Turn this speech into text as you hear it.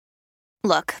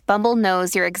Look, Bumble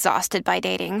knows you're exhausted by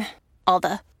dating. All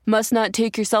the must not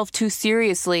take yourself too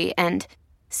seriously and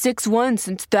 6'1"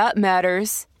 since that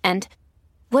matters. And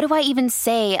what do I even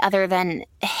say other than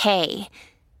hey?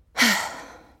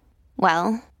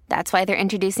 Well, that's why they're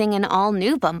introducing an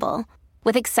all-new Bumble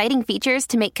with exciting features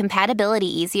to make compatibility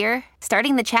easier,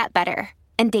 starting the chat better,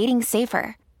 and dating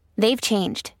safer. They've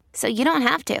changed, so you don't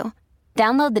have to.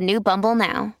 Download the new Bumble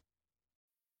now.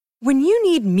 When you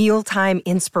need mealtime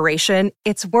inspiration,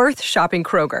 it's worth shopping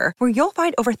Kroger, where you'll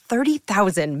find over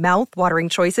 30,000 mouth-watering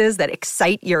choices that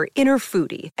excite your inner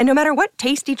foodie. And no matter what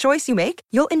tasty choice you make,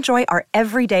 you'll enjoy our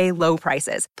everyday low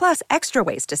prices, plus extra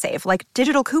ways to save, like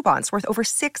digital coupons worth over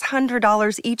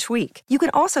 $600 each week. You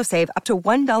can also save up to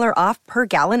 $1 off per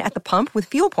gallon at the pump with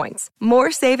fuel points.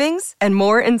 More savings and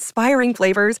more inspiring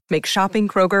flavors make shopping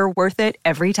Kroger worth it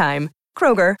every time.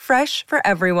 Kroger, fresh for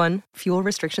everyone. Fuel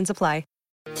restrictions apply.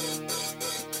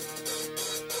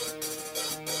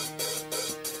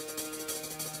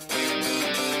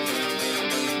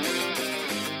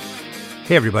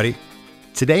 Hey everybody.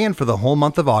 Today and for the whole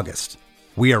month of August,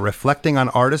 we are reflecting on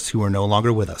artists who are no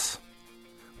longer with us.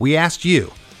 We asked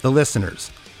you, the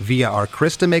listeners, via our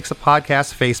Krista Makes a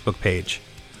Podcast Facebook page,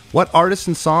 what artists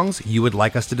and songs you would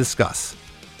like us to discuss.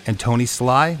 And Tony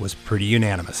Sly was pretty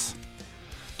unanimous.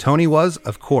 Tony was,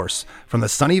 of course, from the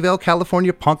Sunnyvale,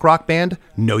 California punk rock band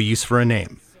No Use for a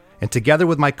Name. And together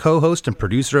with my co-host and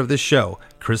producer of this show,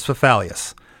 Chris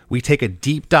Fafalius, we take a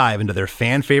deep dive into their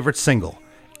fan-favorite single,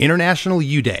 International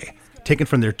U-Day, taken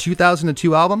from their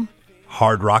 2002 album,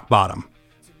 Hard Rock Bottom.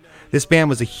 This band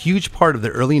was a huge part of the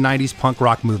early 90s punk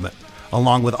rock movement,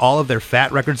 along with all of their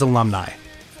Fat Records alumni.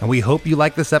 And we hope you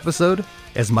like this episode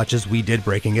as much as we did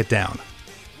breaking it down.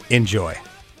 Enjoy.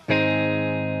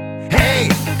 Hey,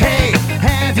 hey,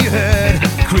 have you heard?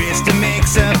 Krista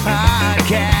Makes a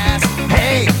Podcast.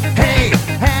 Hey, hey,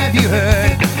 have you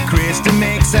heard? Krista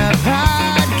Makes a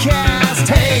Podcast.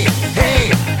 Hey,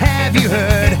 hey, have you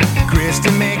heard?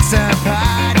 Krista Makes a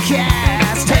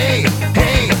Podcast. Hey,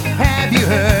 hey, have you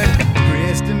heard?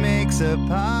 Krista Makes a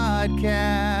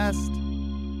Podcast.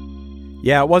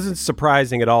 Yeah, it wasn't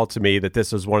surprising at all to me that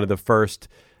this was one of the first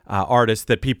artists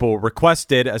that people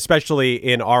requested, especially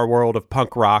in our world of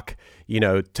punk rock. You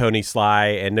know, Tony Sly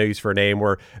and No Use for a Name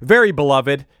were very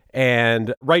beloved,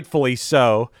 and rightfully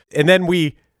so. And then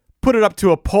we put it up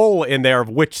to a poll in there of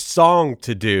which song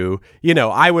to do. You know,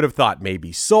 I would have thought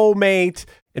maybe Soulmate,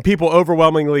 and people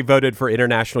overwhelmingly voted for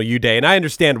International U-Day, and I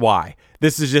understand why.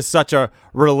 This is just such a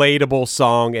relatable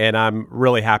song, and I'm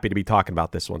really happy to be talking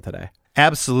about this one today.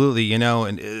 Absolutely. You know,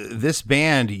 and this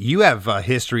band, you have a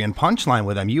history and Punchline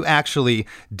with them. You actually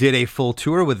did a full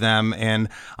tour with them, and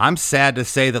I'm sad to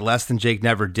say that Less Than Jake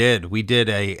never did. We did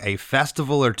a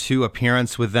festival or two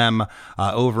appearance with them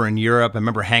over in Europe. I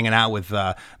remember hanging out with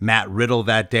Matt Riddle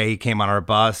that day. He came on our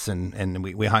bus, and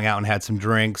we hung out and had some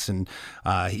drinks, and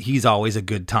he's always a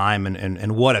good time,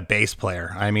 and what a bass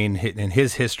player. I mean, in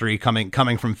his history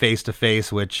coming from Face to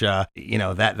Face, which, you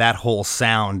know, that whole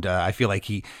sound, I feel like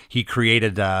he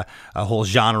created a whole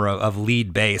genre of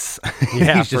lead bass.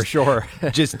 Yeah, for sure.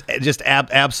 just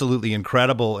absolutely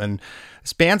incredible. And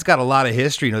this band's got a lot of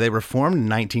history. You know, they were formed in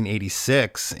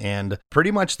 1986, and pretty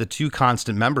much the two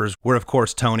constant members were, of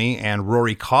course, Tony and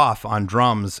Rory Koff on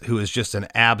drums, who is just an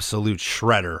absolute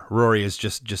shredder. Rory is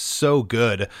just so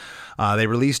good. They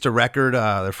released a record,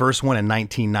 their first one in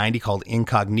 1990, called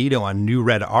Incognito on New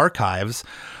Red Archives,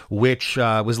 which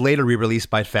was later re-released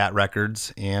by Fat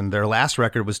Records, and their last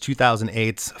record was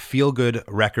 2008's Feel Good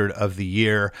Record of the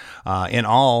Year. In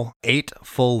all, 8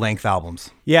 full-length albums.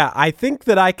 Yeah, I think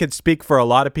that I could speak for a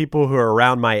lot of people who are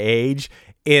around my age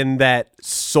in that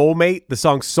Soulmate, the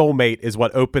song Soulmate, is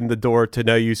what opened the door to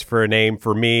No Use for a Name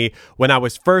for me when I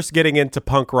was first getting into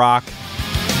punk rock.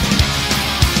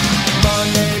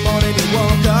 Monday morning he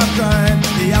woke up crying,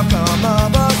 the outcome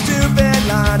of a stupid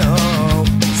line, oh,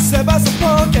 said by some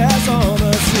punk ass on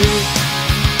the street.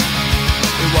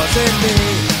 It wasn't me,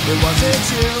 it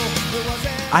wasn't you, it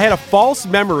wasn't... I had a false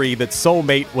memory that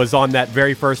Soulmate was on that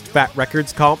very first Fat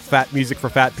Records comp, Fat Music for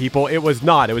Fat People. It was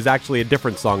not. It was actually a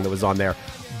different song that was on there.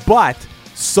 But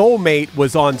Soulmate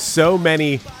was on so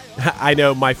many, I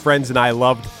know my friends and I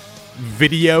loved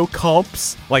video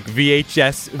comps, like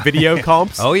VHS video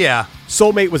comps. Oh, yeah.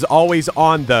 Soulmate was always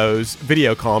on those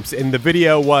video comps, and the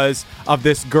video was of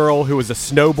this girl who was a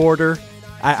snowboarder.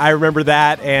 I remember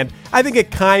that, and I think it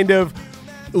kind of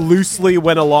loosely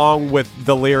went along with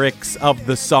the lyrics of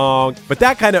the song, but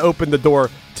that kind of opened the door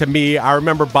to me. I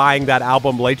remember buying that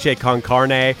album, Leche Con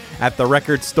Carne, at the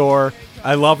record store.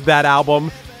 I loved that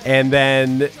album, and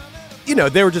then, you know,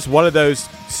 they were just one of those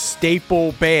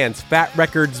staple bands, Fat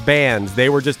Records bands. They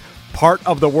were just part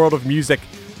of the world of music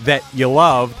that you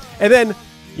loved. And then,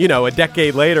 you know, a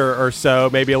decade later or so,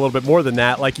 maybe a little bit more than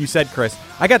that, like you said, Chris,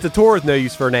 I got to tour with No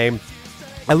Use for a Name.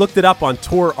 I looked it up on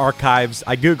Tour Archives.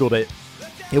 I Googled it.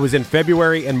 It was in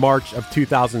February and March of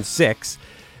 2006.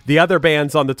 The other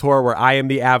bands on the tour were I Am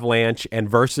the Avalanche and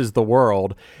Versus the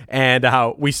World. And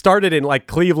we started in like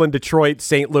Cleveland, Detroit,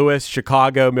 St. Louis,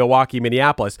 Chicago, Milwaukee,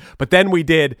 Minneapolis. But then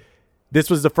this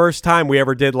was the first time we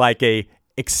ever did like a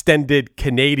extended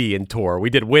Canadian tour. We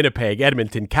did Winnipeg,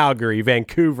 Edmonton, Calgary,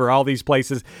 Vancouver, all these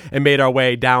places, and made our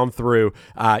way down through,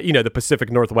 the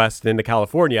Pacific Northwest and into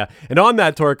California. And on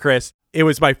that tour, Chris, it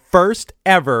was my first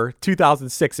ever,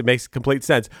 2006, it makes complete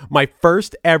sense, my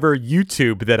first ever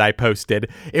YouTube that I posted.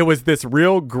 It was this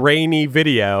real grainy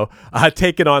video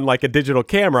taken on like a digital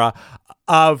camera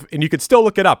and you could still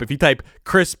look it up. If you type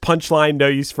Chris Punchline No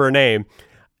Use for a Name,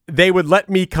 they would let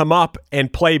me come up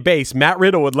and play bass. Matt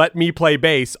Riddle would let me play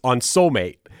bass on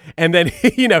Soulmate. And then,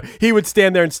 he would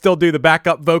stand there and still do the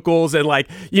backup vocals and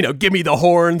give me the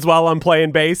horns while I'm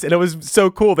playing bass. And it was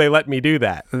so cool they let me do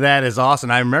that. That is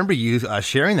awesome. I remember you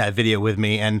sharing that video with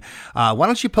me. And why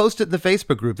don't you post it in the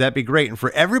Facebook group? That'd be great. And for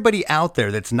everybody out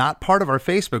there that's not part of our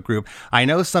Facebook group, I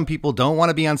know some people don't want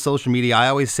to be on social media. I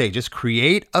always say, just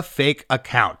create a fake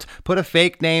account. Put a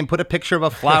fake name, put a picture of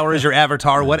a flower as your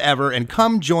avatar, whatever, and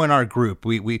come join our group.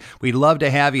 We'd love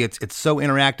to have you. It's so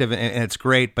interactive and it's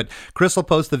great. But Chris will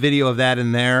post the video of that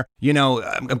in there.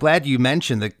 I'm glad you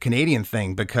mentioned the Canadian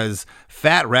thing because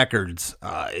Fat Records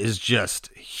is just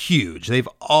huge. They've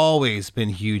always been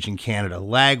huge in Canada.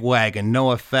 Lagwagon,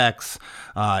 NoFX,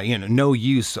 No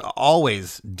Use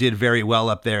always did very well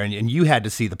up there. And you had to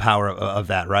see the power of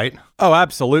that, right? Oh,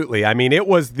 absolutely. I mean, it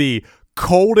was the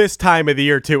coldest time of the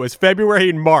year too. It was February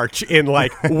and March in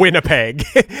like Winnipeg.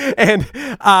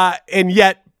 and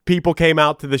yet people came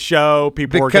out to the show.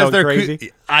 People were going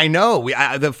crazy. I know.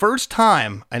 The first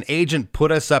time an agent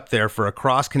put us up there for a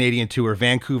cross-Canadian tour,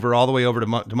 Vancouver all the way over to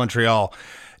Montreal,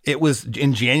 it was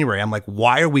in January. I'm like,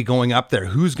 why are we going up there?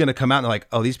 Who's going to come out? And they're like,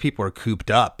 oh, these people are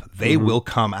cooped up. They will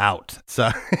come out.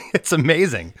 So it's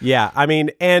amazing. Yeah. I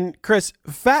mean, and Chris,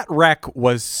 Fat Wreck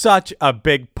was such a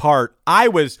big part. I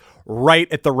was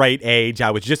right at the right age.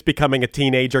 I was just becoming a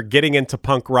teenager, getting into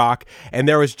punk rock. And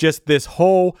there was just this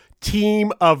whole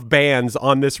team of bands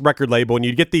on this record label. And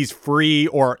you'd get these free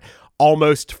or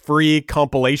almost free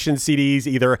compilation CDs,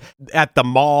 either at the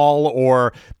mall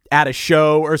or at a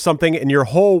show or something, and your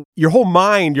whole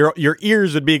mind, your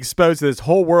ears would be exposed to this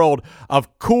whole world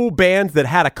of cool bands that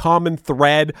had a common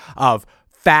thread of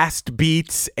fast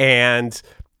beats and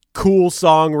cool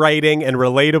songwriting and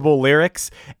relatable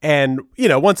lyrics. And,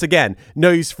 once again,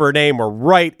 No Use for a Name were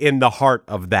right in the heart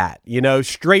of that.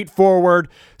 Straightforward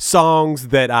songs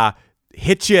that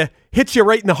hit you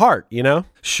right in the heart,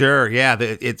 Sure, yeah.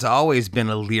 It's always been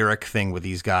a lyric thing with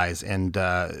these guys. And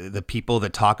the people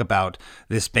that talk about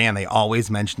this band, they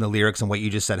always mention the lyrics and what you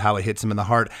just said, how it hits them in the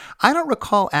heart. I don't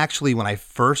recall actually when I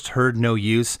first heard No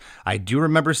Use. I do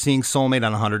remember seeing Soulmate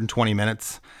on 120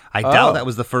 Minutes. I doubt that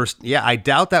was the first. Yeah, I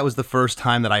doubt that was the first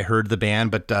time that I heard the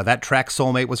band. But that track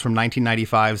Soulmate was from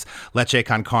 1995's Leche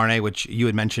Con Carne, which you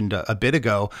had mentioned a bit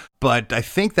ago. But I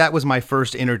think that was my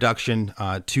first introduction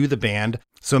to the band.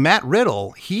 So Matt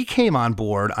Riddle, he came on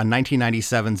board on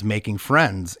 1997's Making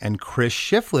Friends, and Chris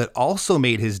Shiflett also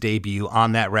made his debut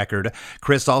on that record.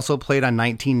 Chris also played on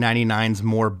 1999's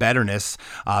More Betterness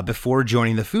before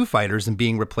joining the Foo Fighters and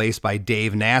being replaced by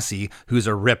Dave Nassy, who's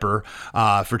a ripper,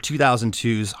 for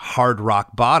 2002's Hard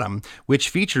Rock Bottom, which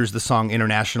features the song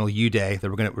International U-Day that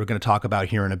we're going to talk about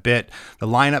here in a bit. The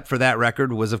lineup for that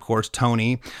record was, of course,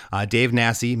 Tony, Dave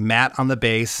Nassy, Matt on the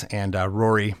bass, and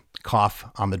Rory Koff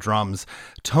on the drums.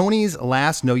 Tony's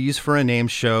last No Use for a Name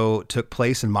show took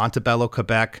place in Montebello,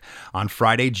 Quebec on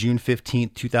Friday, June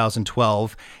 15th,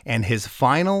 2012, and his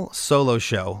final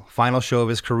show of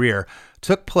his career,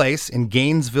 took place in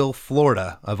Gainesville,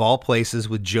 Florida, of all places,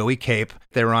 with Joey Cape.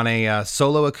 They were on a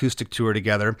solo acoustic tour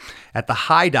together at the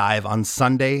High Dive on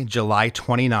Sunday, July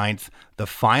 29th, the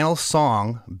final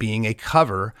song being a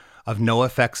cover of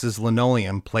NoFX's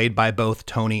Linoleum, played by both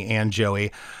Tony and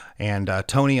Joey. And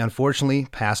Tony, unfortunately,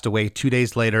 passed away 2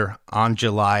 days later on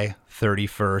July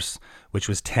 31st, which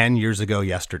was 10 years ago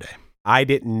yesterday. I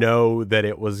didn't know that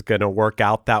it was going to work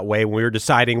out that way when we were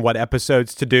deciding what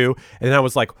episodes to do. And I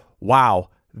was like, wow,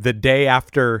 the day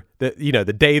after,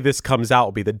 the day this comes out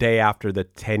will be the day after the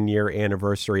 10-year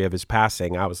anniversary of his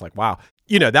passing. I was like, wow.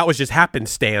 That was just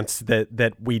happenstance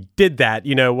that we did that.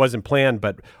 It wasn't planned.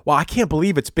 But, wow, I can't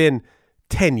believe it's been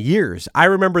 10 years. I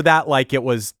remember that like it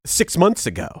was 6 months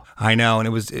ago. I know, and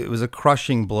it was a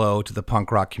crushing blow to the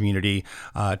punk rock community.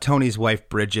 Tony's wife,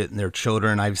 Bridget, and their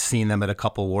children, I've seen them at a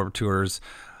couple Warped Tours.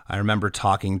 I remember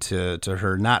talking to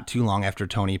her not too long after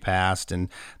Tony passed, and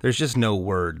there's just no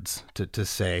words to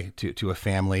say to a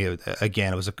family.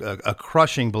 Again, it was a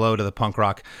crushing blow to the punk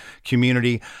rock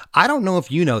community. I don't know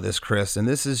if you know this, Chris, and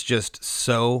this is just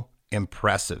so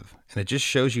impressive. And it just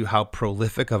shows you how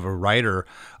prolific of a writer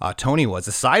Tony was.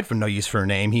 Aside from No Use for a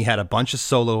Name, he had a bunch of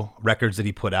solo records that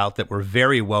he put out that were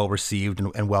very well received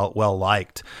and well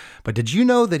liked. But did you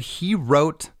know that he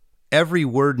wrote every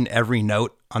word and every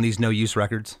note on these No Use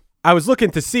records? I was looking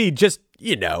to see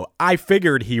I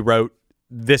figured he wrote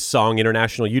this song,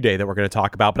 International U Day, that we're going to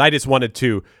talk about, but I just wanted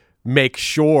to make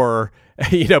sure,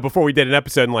 before we did an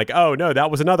episode and like, oh no, that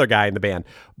was another guy in the band.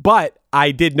 But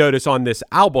I did notice on this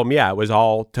album, it was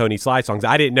all Tony Sly songs.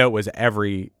 I didn't know it was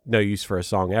every No Use for a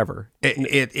Song ever.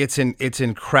 It's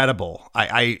incredible.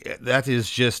 That is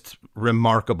just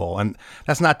remarkable. And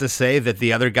that's not to say that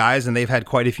the other guys, and they've had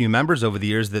quite a few members over the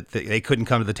years, that they couldn't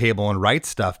come to the table and write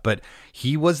stuff, but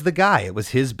he was the guy. It was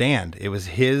his band. It was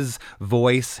his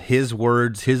voice, his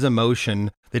words, his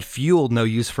emotion that fueled No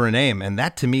Use for a Name. And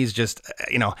that to me is just,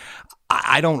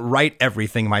 I don't write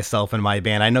everything myself in my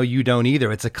band. I know you don't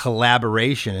either. It's a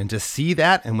collaboration. And to see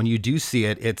that, and when you do see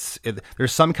it,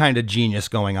 there's some kind of genius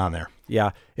going on there. Yeah,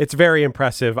 it's very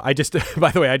impressive. By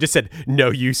the way, I just said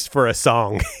No Use for a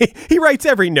Song. He writes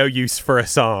every No Use for a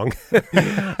Song.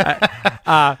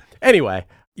 Anyway,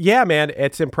 yeah, man,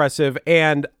 it's impressive.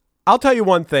 And I'll tell you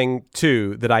one thing,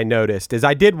 too, that I noticed is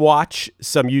I did watch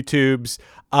some YouTubes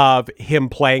of him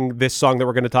playing this song that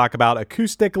we're going to talk about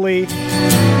acoustically.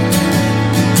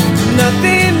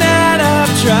 Nothing that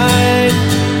I've tried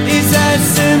is as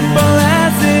simple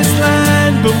as this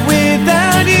line, but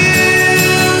without you,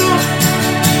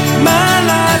 my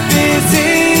life is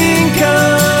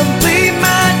incomplete.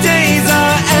 My days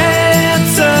are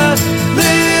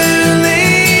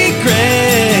absolutely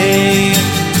gray.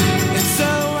 And so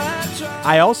I try.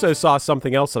 I also saw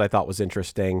something else that I thought was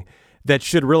interesting that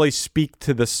should really speak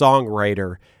to the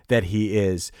songwriter that he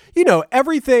is.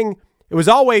 Everything, it was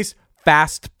always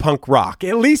fast punk rock,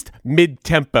 at least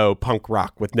mid-tempo punk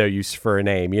rock with No Use for a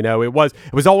Name. It was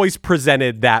always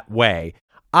presented that way.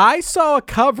 I saw a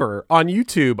cover on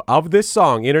YouTube of this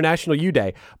song, International U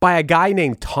Day, by a guy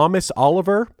named Thomas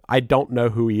Oliver. I don't know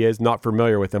who he is, not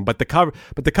familiar with him, but the cover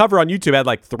on YouTube had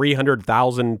like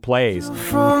 300,000 plays.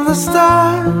 From the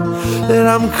start that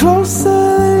I'm closer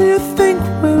than you think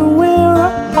when we're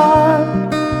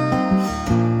apart.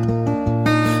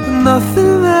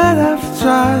 Nothing that I've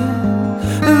tried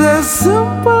is as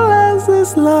simple as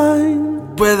this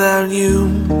line. Without you,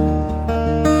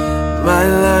 my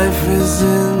life is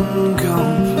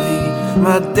incomplete.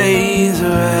 My days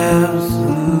are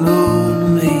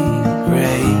absolutely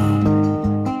gray.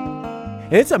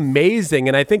 And it's amazing,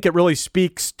 and I think it really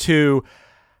speaks to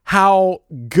how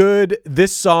good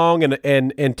this song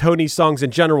and Tony's songs in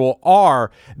general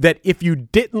are, that if you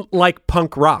didn't like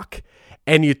punk rock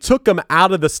and you took them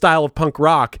out of the style of punk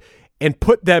rock and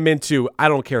put them into, I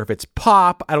don't care if it's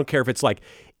pop, I don't care if it's like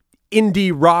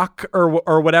indie rock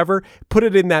or whatever, put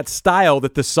it in that style,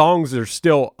 that the songs are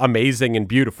still amazing and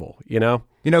beautiful,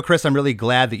 Chris, I'm really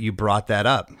glad that you brought that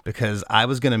up, because I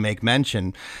was going to make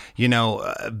mention,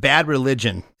 Bad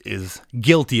Religion is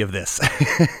guilty of this.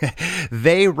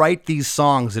 They write these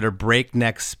songs that are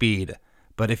breakneck speed,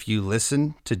 but if you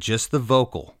listen to just the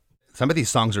vocal, some of these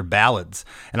songs are ballads,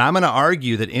 and I'm going to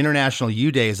argue that International U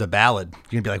Day is a ballad.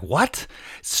 You're going to be like, what?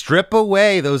 Strip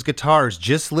away those guitars.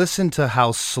 Just listen to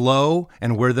how slow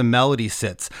and where the melody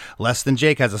sits. Less Than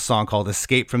Jake has a song called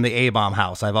Escape from the A-Bomb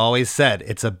House. I've always said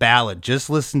it's a ballad. Just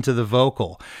listen to the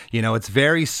vocal. It's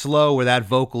very slow where that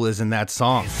vocal is in that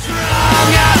song.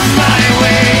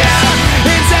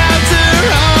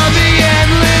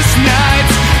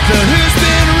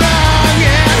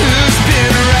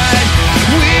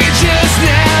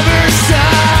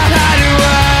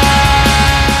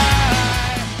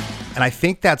 And I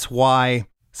think that's why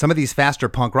some of these faster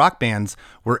punk rock bands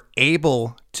were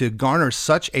able to garner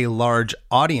such a large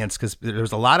audience, because there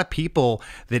was a lot of people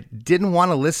that didn't want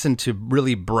to listen to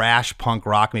really brash punk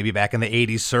rock, maybe back in the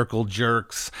 80s, Circle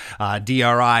Jerks,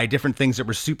 DRI, different things that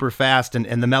were super fast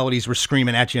and the melodies were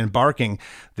screaming at you and barking.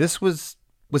 This was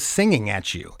singing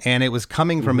at you, and it was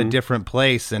coming from a different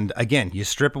place. And again, you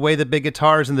strip away the big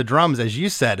guitars and the drums, as you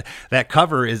said, that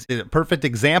cover is a perfect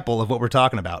example of what we're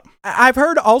talking about. I've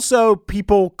heard also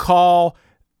people call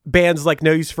bands like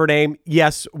No Use for a Name,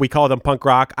 yes, we call them punk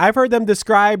rock. I've heard them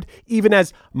described even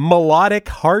as melodic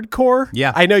hardcore.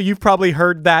 Yeah. I know you've probably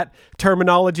heard that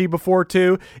terminology before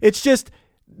too. It's just,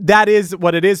 that is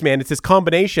what it is, man. It's this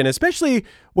combination, especially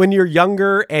when you're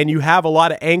younger and you have a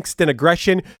lot of angst and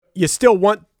aggression. You still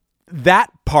want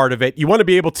that part of it. You want to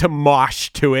be able to mosh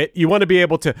to it. You want to be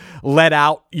able to let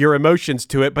out your emotions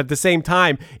to it. But at the same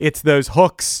time, it's those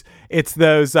hooks, it's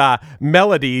those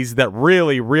melodies that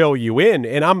really reel you in.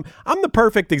 And I'm the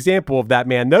perfect example of that,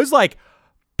 man. Those like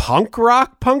punk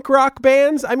rock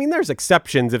bands, I mean, there's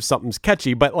exceptions if something's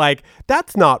catchy, but like,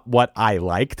 that's not what I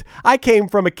liked. I came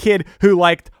from a kid who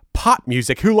liked pop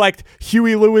music, who liked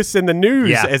Huey Lewis and the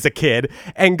News as a kid,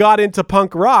 and got into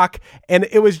punk rock, and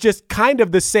it was just kind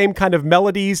of the same kind of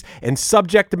melodies and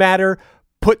subject matter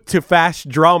put to fast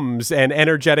drums and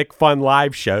energetic, fun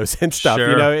live shows and stuff.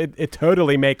 Sure. You know, it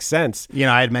totally makes sense. You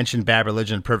know, I had mentioned Bad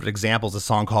Religion. Perfect example is a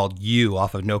song called You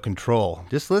off of No Control.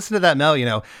 Just listen to that melody. You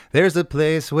know, there's a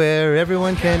place where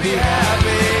everyone can be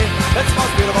happy. It's the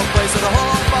most beautiful place in the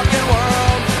whole fucking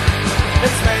world.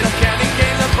 It's made of candy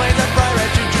canes and planes and bright red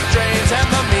choo-choo trains and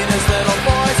the meanest little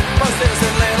boys, most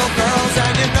innocent little girls.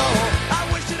 And you know, I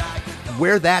wish that I could go.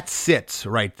 where that sits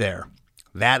right there.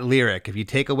 That lyric, if you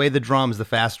take away the drums, the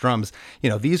fast drums, you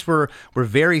know, these were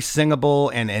very singable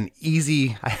and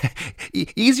easy,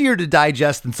 easier to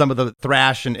digest than some of the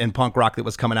thrash and punk rock that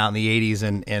was coming out in the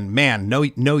 80s. And man,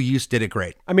 No Use did it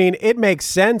great. I mean, it makes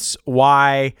sense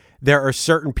why there are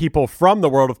certain people from the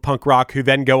world of punk rock who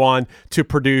then go on to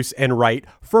produce and write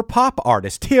for pop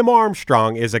artists. Tim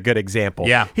Armstrong is a good example.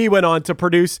 Yeah. He went on to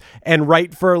produce and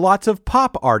write for lots of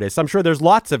pop artists. I'm sure there's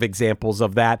lots of examples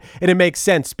of that. And it makes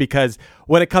sense because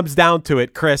when it comes down to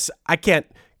it, Chris, I can't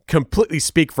completely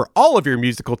speak for all of your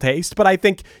musical taste, but I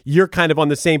think you're kind of on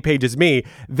the same page as me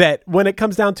that when it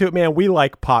comes down to it, man, we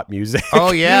like pop music.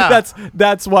 Oh yeah.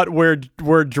 That's what we're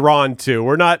drawn to.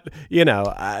 We're not, you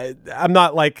know, I'm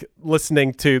not like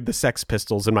listening to the Sex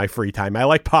Pistols in my free time. I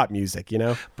like pop music, you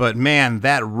know? But man,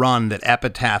 that run that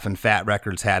Epitaph and Fat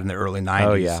Records had in the early 90s,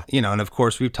 Oh, yeah. you know, and of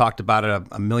course we've talked about it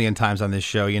a million times on this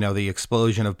show, you know, the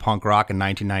explosion of punk rock in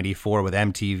 1994 with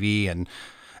MTV and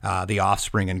The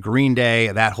Offspring and Green Day,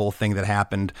 that whole thing that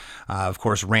happened. Of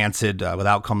course, Rancid with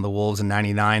Out Come the Wolves in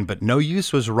 99, but No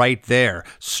Use was right there.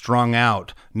 Strung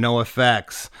Out, No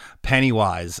Effects,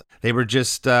 Pennywise. They were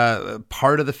just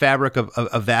part of the fabric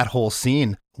of that whole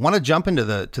scene. Want to jump into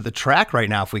the track right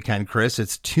now if we can, Chris.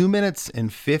 It's 2 minutes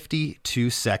and 52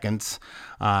 seconds.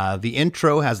 The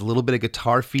intro has a little bit of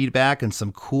guitar feedback and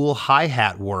some cool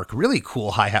hi-hat work. Really cool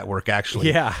hi-hat work,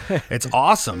 actually. Yeah. It's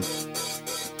awesome.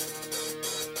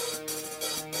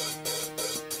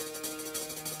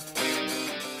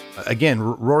 Again,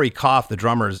 Rory Koff, the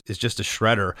drummer, is just a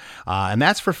shredder. And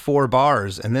that's for 4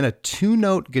 bars. And then a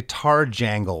 2-note guitar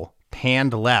jangle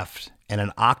panned left and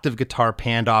an octave guitar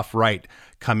panned off right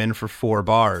come in for 4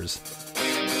 bars.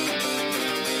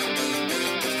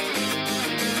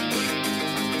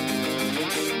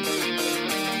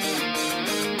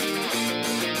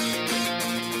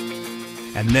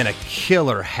 And then a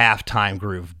killer halftime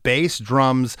groove. Bass,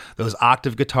 drums, those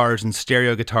octave guitars and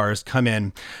stereo guitars come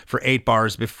in for 8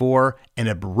 bars before an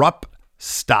abrupt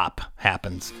stop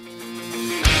happens.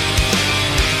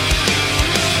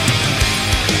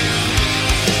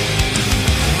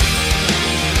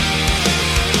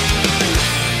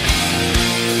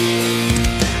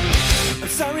 I'm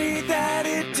sorry that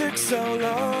it took so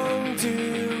long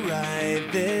to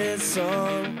write this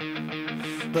song,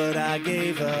 but I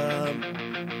gave up.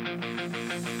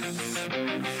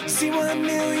 See, 1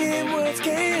 million words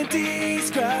can't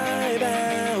describe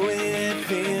how it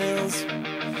feels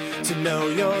to know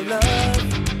your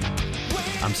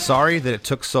love. I'm sorry that it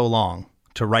took so long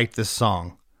to write this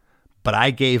song, but I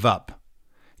gave up.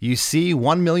 You see,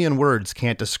 1 million words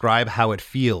can't describe how it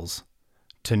feels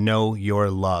to know your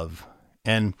love.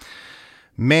 And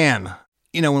man,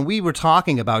 you know, when we were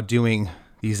talking about doing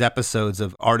these episodes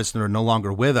of artists that are no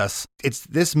longer with us, it's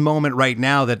this moment right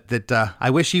now that I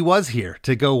wish he was here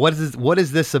to go, what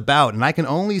is this about? And I can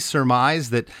only surmise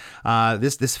that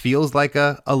this feels like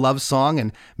a love song,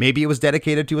 and maybe it was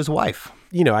dedicated to his wife.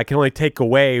 You know, I can only take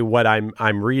away what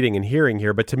I'm reading and hearing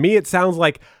here, but to me it sounds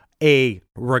like a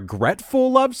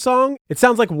regretful love song. It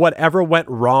sounds like whatever went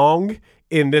wrong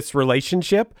in this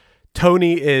relationship,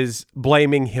 Tony is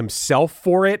blaming himself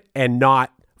for it and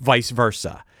not vice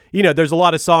versa. You know, there's a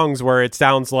lot of songs where it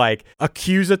sounds like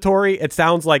accusatory. It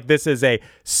sounds like this is a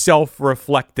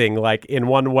self-reflecting, like in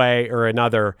one way or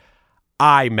another,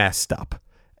 I messed up.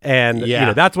 And you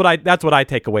know, that's what I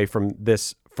take away from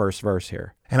this first verse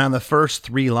here. And on the first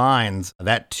 3 lines,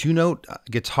 that 2-note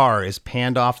guitar is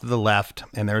panned off to the left,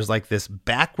 and there's like this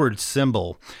backward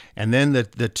cymbal, and then the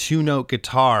 2-note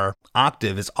guitar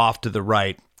octave is off to the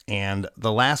right. And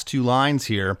the last 2 lines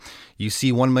here, you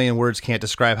see 1 million words can't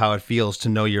describe how it feels to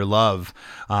know your love.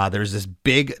 There's this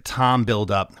big tom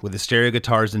buildup with the stereo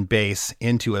guitars and bass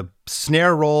into a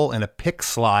snare roll and a pick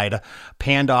slide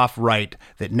panned off right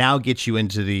that now gets you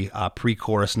into the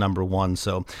pre-chorus number 1.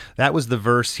 So that was the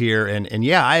verse here. And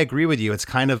yeah, I agree with you. It's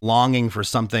kind of longing for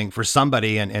something, for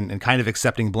somebody, and kind of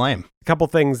accepting blame. A couple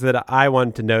things that I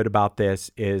wanted to note about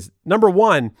this is, number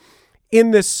one,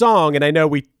 in this song, and I know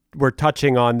we're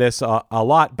touching on this a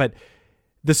lot, but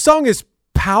the song is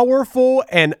powerful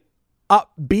and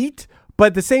upbeat, but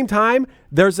at the same time,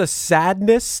 there's a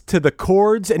sadness to the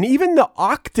chords, and even the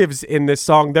octaves in this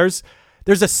song, there's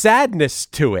a sadness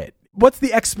to it. What's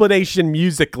the explanation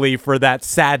musically for that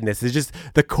sadness? Is just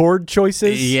the chord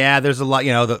choices? Yeah, there's a lot,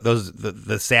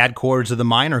 the sad chords are the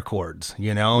minor chords,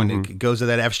 and it goes to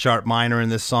that F sharp minor in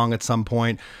this song at some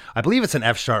point. I believe it's an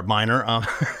F sharp minor.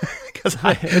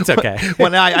 It's okay.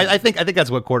 I think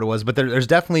that's what chord it was, but there's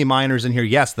definitely minors in here.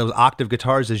 Yes, those octave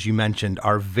guitars, as you mentioned,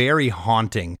 are very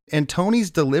haunting. And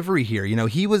Tony's delivery here,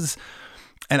 he was,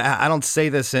 and I don't say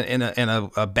this in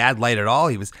a bad light at all,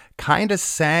 he was kind of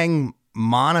sang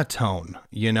monotone.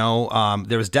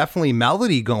 There was definitely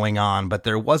melody going on, but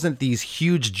there wasn't these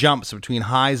huge jumps between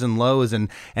highs and lows, and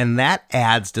that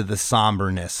adds to the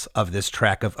somberness of this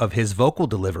track of his vocal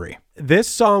delivery. This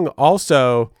song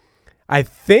also, I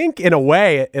think, in a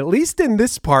way, at least in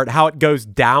this part, how it goes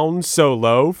down so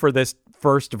low for this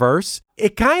first verse,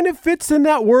 it kind of fits in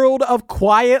that world of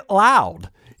Quiet Loud.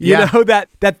 You know, that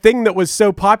thing that was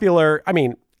so popular. I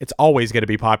mean, it's always going to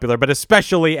be popular, but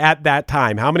especially at that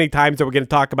time. How many times are we going to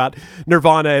talk about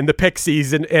Nirvana and the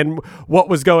Pixies and what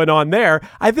was going on there?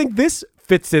 I think this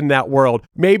fits in that world.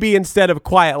 Maybe instead of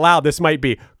Quiet Loud, this might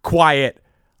be Quiet,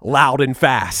 Loud, and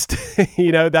Fast.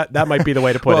 That might be the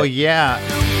way to put it. Well, yeah.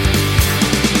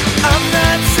 I'm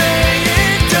not saying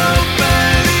don't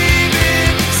believe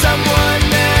in someone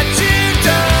that you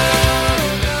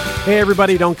don't know. Hey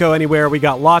everybody, don't go anywhere. We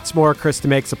got lots more Krista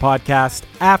Makes a Podcast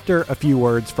after a few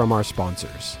words from our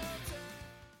sponsors.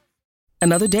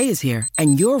 Another day is here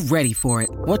and you're ready for it.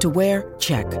 What to wear?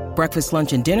 Check. Breakfast,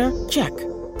 lunch, and dinner? Check.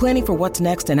 Planning for what's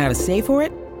next and how to save for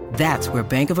it? That's where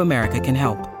Bank of America can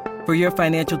help. For your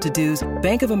financial to-dos,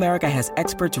 Bank of America has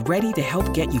experts ready to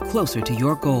help get you closer to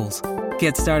your goals.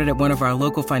 Get started at one of our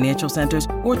local financial centers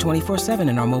or 24/7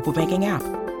 in our mobile banking app.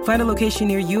 Find a location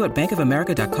near you at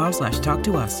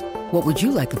bankofamerica.com/talktous. What would you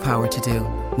like the power to do?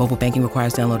 Mobile banking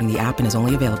requires downloading the app and is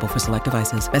only available for select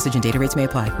devices. Message and data rates may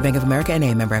apply. Bank of America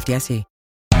NA, member FDIC.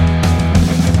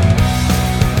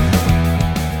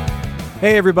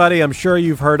 Hey everybody, I'm sure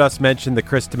you've heard us mention the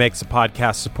Krista Makes a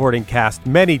Podcast supporting cast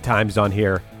many times on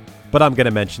here, but I'm going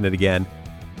to mention it again.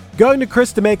 Going to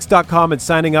KristaMakes.com and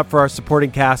signing up for our supporting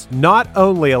cast not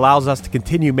only allows us to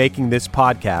continue making this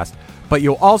podcast, but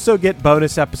you'll also get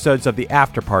bonus episodes of the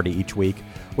After Party each week.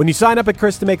 When you sign up at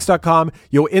KristaMakes.com,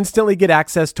 you'll instantly get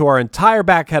access to our entire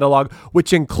back catalog,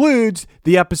 which includes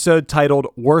the episode titled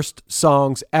Worst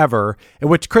Songs Ever, in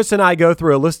which Chris and I go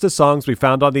through a list of songs we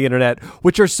found on the internet,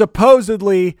 which are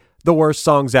supposedly the worst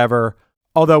songs ever,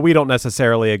 although we don't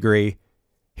necessarily agree.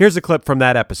 Here's a clip from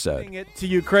that episode. To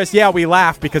you, Chris. Yeah, we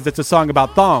laugh because it's a song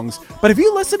about thongs. But have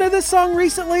you listened to this song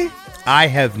recently? I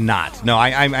have not. No,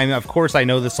 I of course I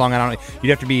know this song. You'd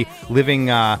have to be living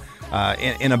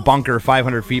in a bunker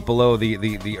 500 feet below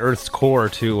the Earth's core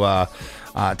to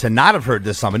not have heard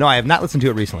this song. But no, I have not listened to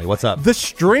it recently. What's up? The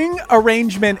string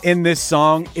arrangement in this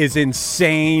song is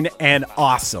insane and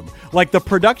awesome. Like, the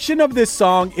production of this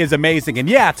song is amazing. And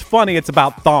yeah, it's funny. It's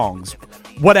about thongs.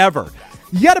 Whatever.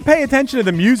 You got to pay attention to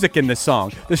the music in this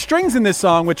song. The strings in this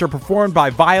song, which are performed by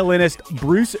violinist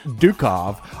Bruce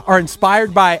Dukov, are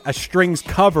inspired by a strings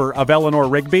cover of Eleanor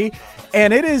Rigby,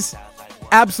 and it is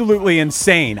absolutely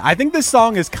insane. I think this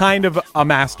song is kind of a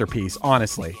masterpiece,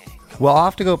 honestly. Well, I'll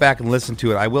have to go back and listen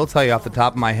to it. I will tell you off the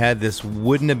top of my head, this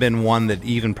wouldn't have been one that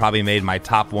even probably made my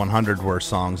top 100 worst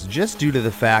songs, just due to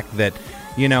the fact that,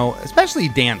 especially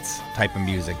dance type of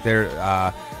music,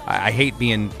 I hate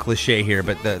being cliche here,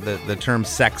 but the term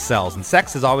sex sells. And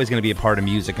sex is always going to be a part of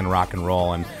music and rock and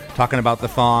roll. And talking about the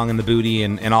thong and the booty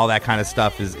and all that kind of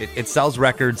stuff, it sells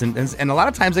records. And a lot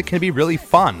of times it can be really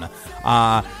fun.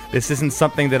 This isn't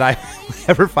something that I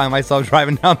ever find myself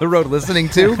driving down the road listening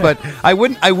to, but I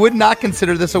would not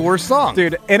consider this a worse song.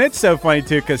 Dude, and it's so funny,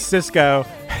 too, because Sisqó,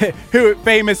 who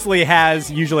famously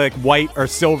has usually like white or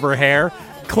silver hair,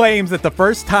 claims that the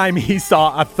first time he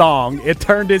saw a thong, it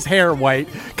turned his hair white,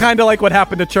 kind of like what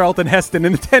happened to Charlton Heston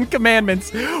in the Ten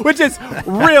Commandments, which is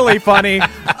really funny.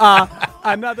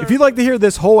 If you'd like to hear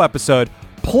this whole episode,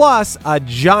 plus a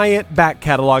giant back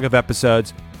catalog of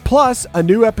episodes, plus a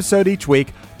new episode each week,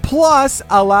 plus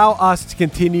allow us to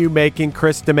continue making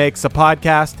Krista Makes a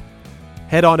podcast,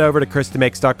 head on over to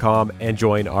KristaMakes.com and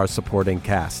join our supporting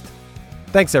cast.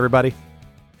 Thanks, everybody.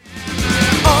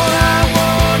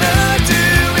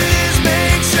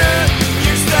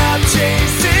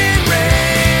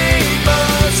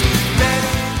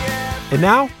 And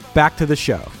now, back to the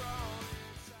show.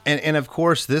 And of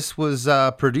course, this was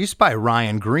produced by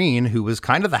Ryan Green, who was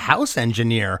kind of the house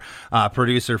engineer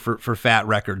producer for Fat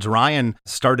Records. Ryan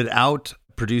started out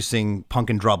producing Punk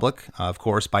in Drublic, of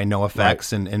course, by NoFX.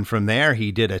 Right. And from there,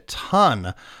 he did a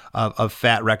ton of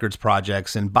Fat Records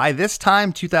projects. And by this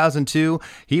time, 2002,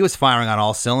 he was firing on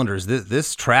all cylinders.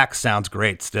 This track sounds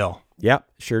great still. Yep,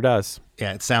 sure does.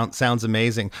 Yeah, it sounds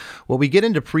amazing. Well, we get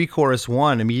into pre-chorus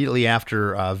 1 immediately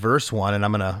after verse 1, and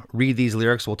I'm going to read these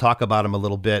lyrics. We'll talk about them a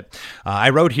little bit. I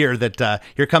wrote here that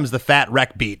here comes the Fat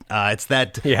Wreck beat. It's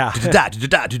that and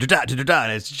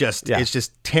it's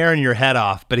just tearing your head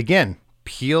off. But again,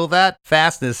 peel that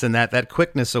fastness and that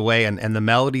quickness away, and the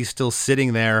melody's still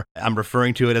sitting there. I'm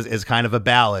referring to it as kind of a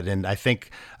ballad, and I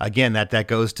think again that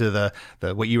goes to the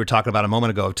what you were talking about a moment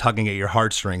ago of tugging at your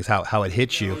heartstrings, how it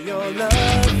hits you.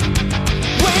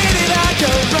 Where did I go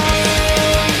wrong?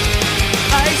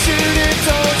 I should have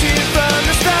told you from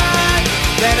the start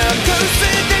that I'm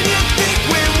closer than you think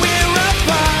when we're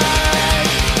apart.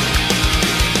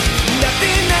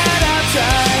 Nothing that I've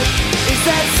tried is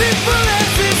as simple as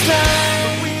this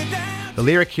line. The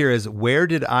lyric here is, where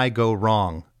did I go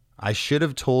wrong? I should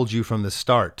have told you from the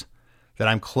start that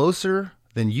I'm closer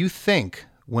than you think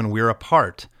when we're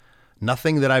apart.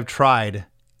 Nothing that I've tried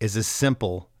is as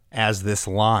simple as this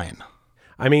line.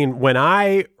 I mean, when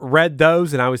I read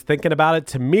those and I was thinking about it,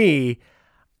 to me,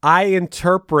 I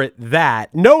interpret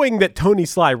that, knowing that Tony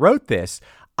Sly wrote this,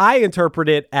 I interpret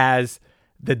it as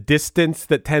the distance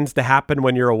that tends to happen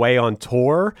when you're away on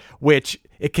tour, which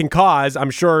it can cause, I'm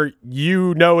sure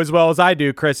you know as well as I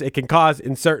do, Chris, it can cause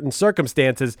in certain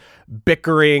circumstances,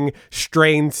 bickering,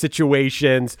 strained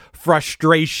situations,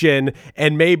 frustration,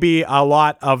 and maybe a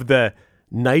lot of the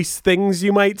nice things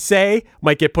you might say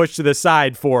might get pushed to the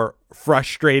side for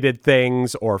frustrated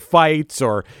things or fights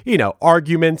or,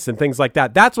 arguments and things like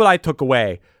that. That's what I took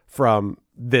away from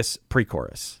this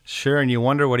pre-chorus. Sure, and you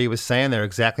wonder what he was saying there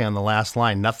exactly on the last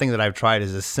line. Nothing that I've tried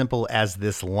is as simple as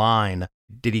this line.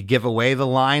 Did he give away the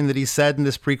line that he said in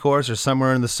this pre-chorus or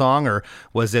somewhere in the song, or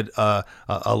was it a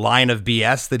line of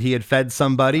BS that he had fed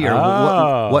somebody,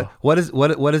 or what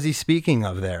is he speaking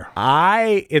of there?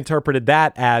 I interpreted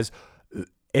that as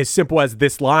simple as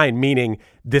this line, meaning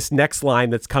this next line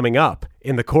that's coming up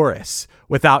in the chorus.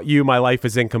 Without you, my life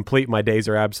is incomplete. My days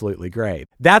are absolutely great.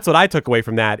 That's what I took away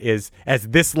from that, is as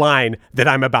this line that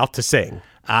I'm about to sing.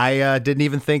 I didn't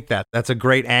even think that. That's a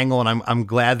great angle, and I'm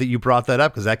glad that you brought that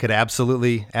up, because that could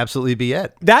absolutely be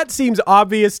it. That seems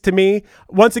obvious to me.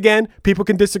 Once again, people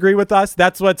can disagree with us.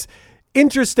 That's what's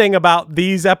interesting about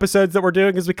these episodes that we're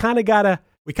doing, is we kind of gotta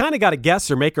guess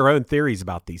or make our own theories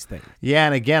about these things. Yeah,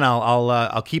 and again,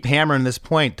 I'll keep hammering this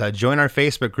point. Join our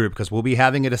Facebook group, because we'll be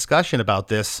having a discussion about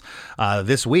this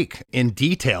this week in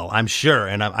detail, I'm sure.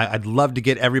 And I'd love to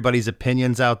get everybody's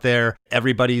opinions out there.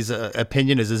 Everybody's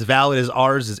opinion is as valid as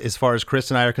ours as far as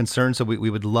Chris and I are concerned. So we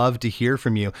would love to hear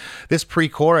from you. This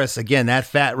pre-chorus, again, that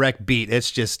Fat Wreck beat, it's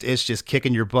just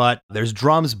kicking your butt. There's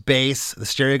drums, bass, the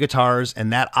stereo guitars,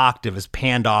 and that octave is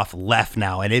panned off left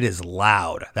now, and it is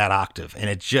loud, that octave. And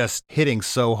it's just hitting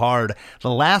so hard.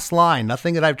 The last line,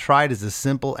 nothing that I've tried is as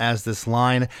simple as this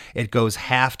line. It goes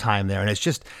halftime there, and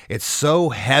it's so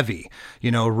heavy.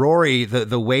 Rory,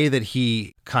 the way that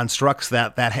he constructs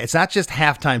that it's not just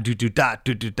halftime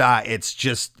do-do-da. It's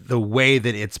just the way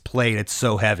that it's played. It's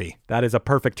so heavy. That is a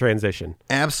perfect transition.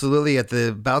 Absolutely. At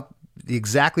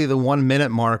exactly the 1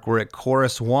 minute mark, we're at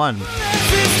chorus 1.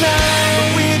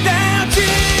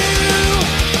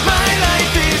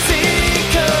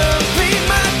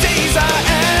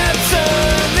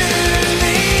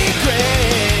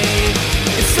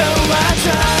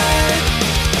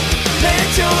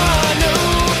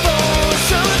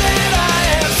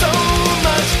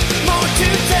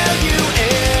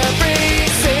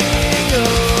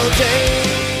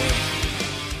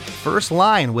 First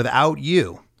line, without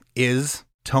you, is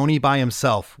Tony by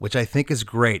himself, which I think is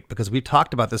great, because we've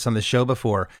talked about this on the show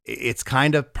before. It's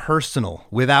kind of personal.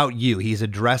 Without you, he's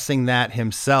addressing that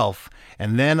himself.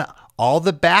 And then all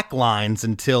the back lines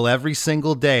until every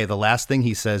single day, the last thing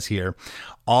he says here,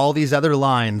 All these other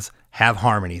lines have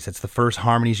harmonies. It's the first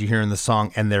harmonies you hear in the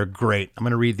song, and they're great. I'm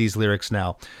going to read these lyrics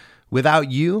now.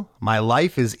 Without you, my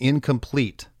life is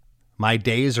incomplete. My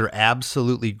days are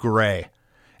absolutely gray.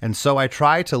 And so I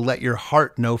try to let your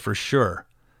heart know for sure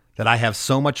that I have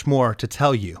so much more to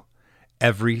tell you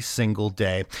every single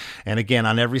day. And again,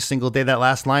 on every single day, that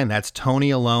last line, that's Tony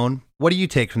alone. What do you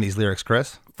take from these lyrics,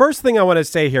 Chris? First thing I want to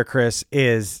say here, Chris,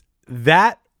 is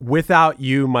that without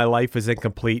you, my life is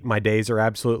incomplete. My days are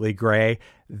absolutely gray.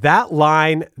 That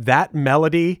line, that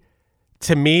melody,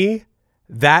 to me,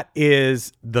 that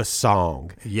is the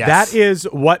song. Yes. That is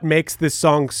what makes this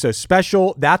song so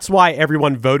special. That's why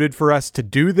everyone voted for us to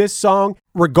do this song.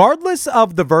 Regardless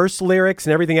of the verse lyrics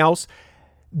and everything else,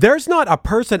 there's not a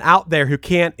person out there who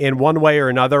can't, in one way or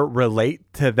another, relate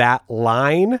to that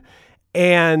line.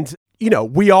 And, you know,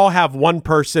 we all have one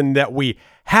person that we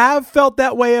have felt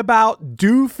that way about,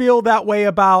 do feel that way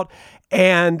about,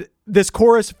 and this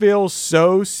chorus feels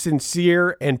so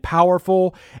sincere and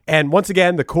powerful. And once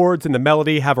again, the chords and the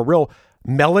melody have a real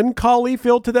melancholy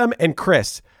feel to them. And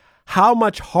Chris, how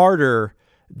much harder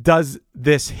does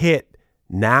this hit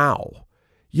now?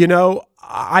 You know,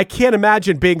 I can't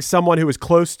imagine being someone who is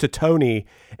close to Tony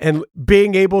and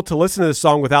being able to listen to the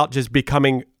song without just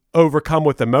becoming overcome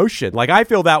with emotion. Like, I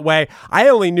feel that way. I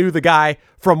only knew the guy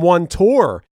from one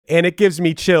tour, and it gives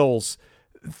me chills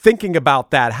thinking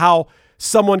about that, how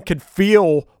someone could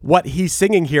feel what he's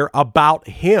singing here about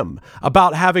him,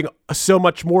 about having so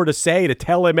much more to say, to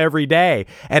tell him every day,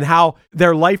 and how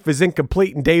their life is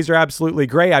incomplete and days are absolutely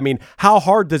gray. I mean, how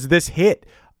hard does this hit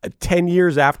 10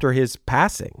 years after his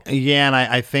passing? Yeah, and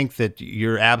I think that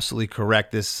you're absolutely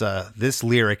correct. This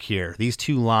lyric here, these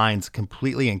two lines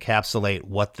completely encapsulate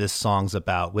what this song's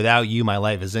about. Without you, my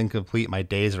life is incomplete. My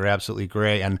days are absolutely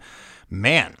gray. And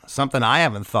man, something I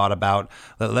haven't thought about.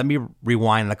 Let me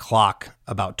rewind the clock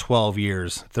about 12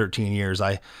 years, 13 years.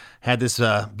 I had this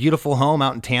beautiful home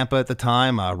out in Tampa at the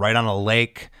time, right on a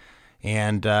lake,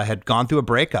 and had gone through a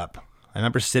breakup. I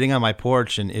remember sitting on my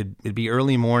porch, and it'd be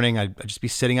early morning. I'd just be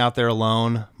sitting out there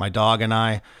alone, my dog and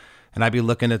I'd be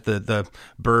looking at the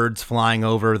birds flying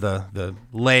over the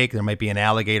lake. There might be an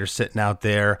alligator sitting out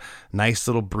there. Nice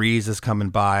little breeze is coming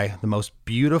by. The most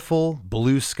beautiful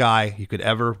blue sky you could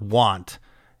ever want.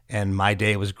 And my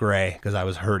day was gray because I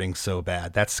was hurting so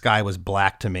bad. That sky was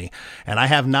black to me. And I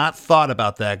have not thought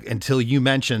about that until you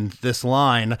mentioned this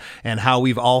line and how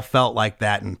we've all felt like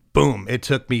that. And boom, it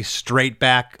took me straight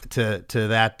back to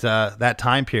that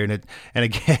time period.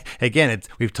 And again,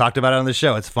 we've talked about it on the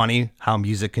show. It's funny how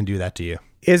music can do that to you.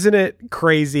 Isn't it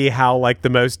crazy how, like, the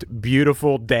most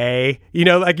beautiful day, you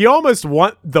know, like, you almost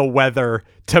want the weather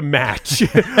to match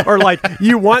or like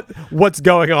you want what's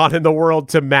going on in the world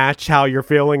to match how you're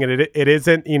feeling. And it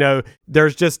isn't, you know,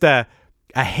 there's just a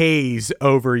haze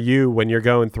over you when you're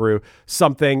going through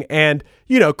something. And,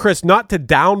 you know, Chris, not to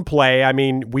downplay, I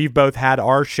mean, we've both had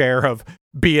our share of,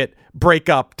 be it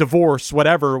breakup, divorce,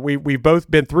 whatever. We've both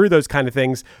been through those kind of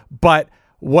things, but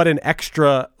what an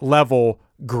extra level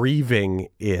grieving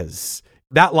is.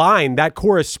 That line, that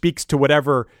chorus speaks to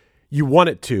whatever you want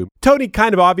it to. Tony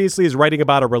kind of obviously is writing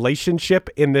about a relationship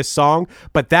in this song,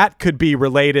 but that could be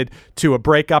related to a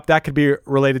breakup. That could be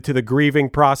related to the grieving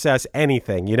process,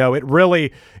 anything. You know, it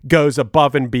really goes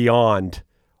above and beyond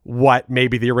what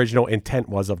maybe the original intent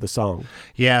was of the song.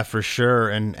 Yeah, for sure.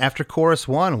 And after chorus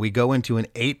 1, we go into an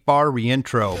 8-bar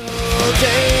reintro.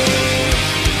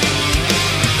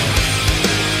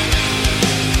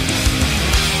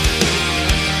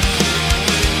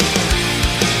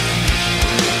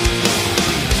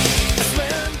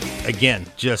 Again,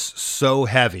 just so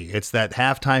heavy. It's that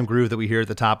halftime groove that we hear at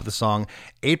the top of the song.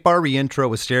 8-bar reintro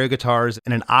with stereo guitars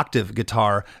and an octave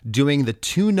guitar doing the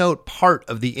 2-note part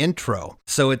of the intro.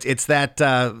 So it's that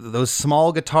those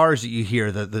small guitars that you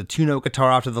hear, the 2-note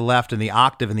guitar off to the left and the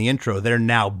octave in the intro, they're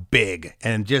now big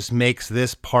and just makes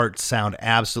this part sound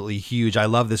absolutely huge. I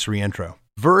love this reintro.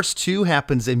 Verse 2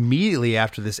 happens immediately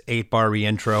after this 8-bar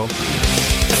reintro.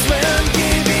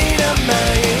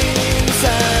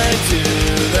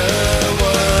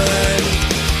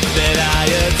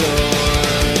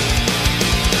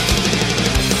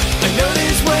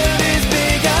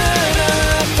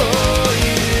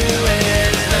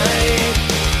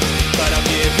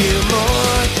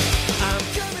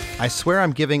 I swear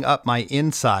I'm giving up my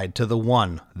inside to the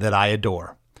one that I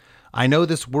adore. I know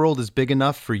this world is big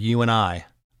enough for you and I,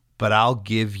 but I'll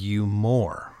give you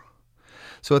more.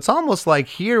 So it's almost like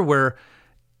here where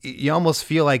you almost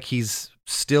feel like he's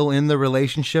still in the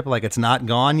relationship, like it's not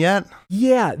gone yet.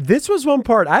 Yeah, this was one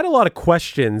part. I had a lot of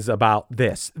questions about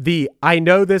this. The I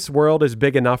know this world is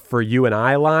big enough for you and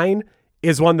I line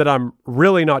is one that I'm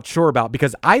really not sure about,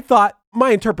 because I thought,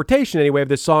 my interpretation anyway of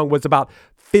this song was about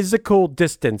physical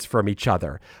distance from each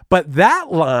other. But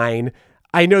that line,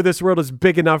 I know this world is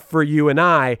big enough for you and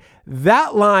I,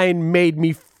 that line made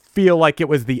me feel like it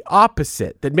was the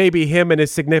opposite, that maybe him and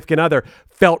his significant other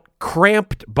felt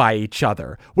cramped by each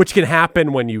other, which can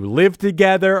happen when you live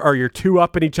together or you're too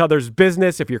up in each other's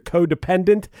business, if you're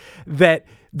codependent, that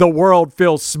the world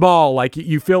feels small, like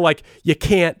you feel like you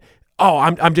can't,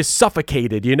 I'm just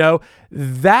suffocated, you know?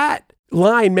 That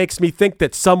line makes me think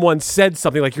that someone said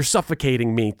something like, you're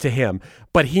suffocating me, to him,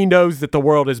 but he knows that the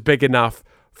world is big enough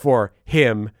for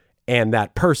him and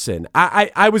that person.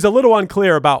 I was a little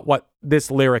unclear about what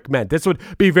this lyric meant. This would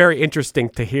be very interesting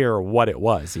to hear what it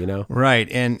was, you know? Right.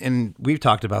 And we've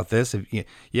talked about this. If you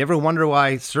ever wonder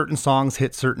why certain songs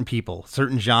hit certain people,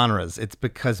 certain genres, it's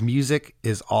because music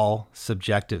is all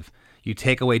subjective. You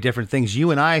take away different things. You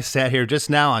and I sat here just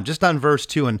now on verse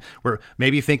 2, and we're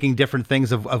maybe thinking different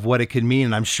things of what it could mean.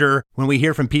 And I'm sure when we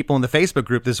hear from people in the Facebook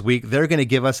group this week, they're going to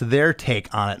give us their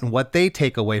take on it and what they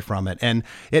take away from it. And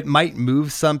it might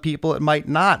move some people, it might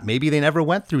not. Maybe they never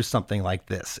went through something like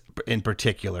this in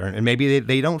particular, and maybe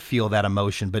they don't feel that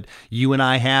emotion, but you and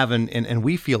I have, and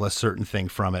we feel a certain thing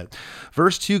from it.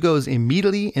 Verse 2 goes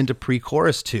immediately into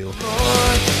pre-chorus 2.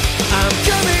 I'm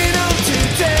coming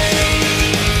home today.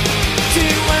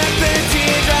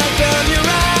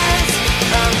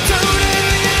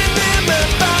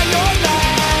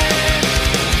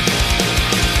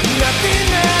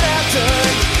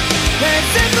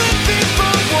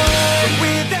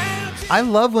 I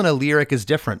love when a lyric is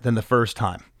different than the first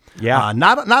time. Yeah.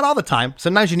 Not all the time.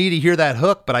 Sometimes you need to hear that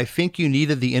hook, but I think you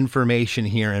needed the information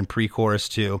here in pre-chorus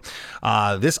 2.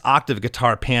 This octave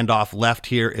guitar panned off left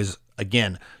here is,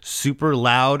 again, super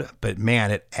loud, but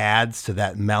man, it adds to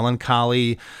that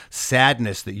melancholy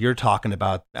sadness that you're talking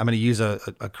about. I'm going to use a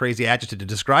crazy adjective to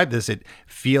describe this. It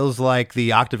feels like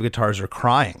the octave guitars are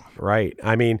crying. Right.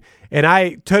 I mean, and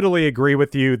I totally agree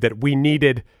with you that we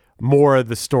needed more of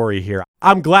the story here.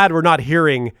 I'm glad we're not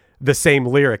hearing the same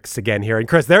lyrics again here. And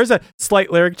Chris, there's a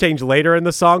slight lyric change later in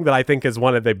the song that I think is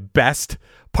one of the best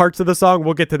parts of the song.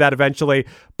 We'll get to that eventually.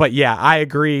 But yeah, I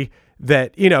agree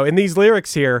that, you know, in these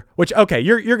lyrics here, which, okay,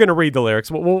 you're going to read the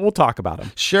lyrics. We'll talk about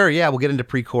them. Sure, yeah, we'll get into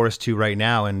pre-chorus 2 right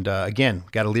now. And again,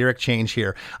 got a lyric change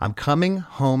here. I'm coming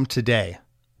home today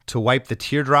to wipe the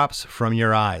teardrops from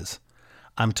your eyes.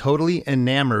 I'm totally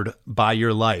enamored by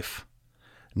your life.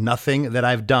 Nothing that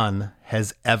I've done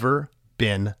has ever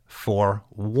been for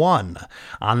one.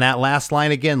 On that last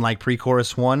line again, like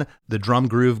pre-chorus 1, the drum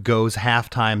groove goes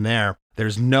halftime there.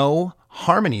 There's no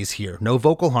harmonies here, no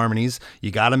vocal harmonies.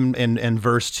 You got them in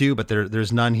verse 2, but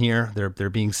there's none here. They're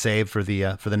being saved for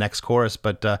the next chorus.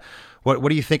 But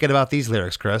what are you thinking about these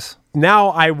lyrics, Chris? Now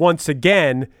I once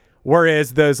again,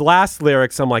 whereas those last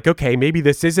lyrics, I'm like, okay, maybe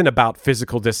this isn't about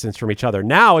physical distance from each other.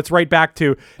 Now it's right back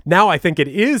to, now I think it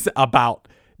is about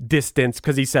distance,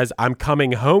 because he says, I'm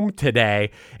coming home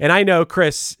today. And I know,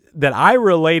 Chris, that I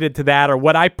related to that, or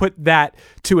what I put that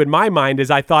to in my mind is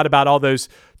I thought about all those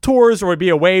tours, or would be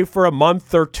away for a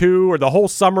month or two or the whole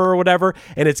summer or whatever,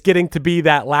 and it's getting to be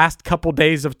that last couple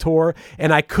days of tour,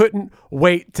 and I couldn't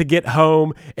wait to get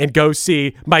home and go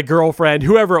see my girlfriend,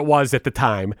 whoever it was at the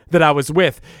time that I was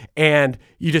with. And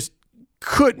you just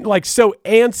couldn't, like, so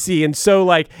antsy and so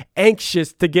like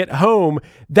anxious to get home.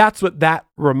 That's what that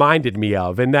reminded me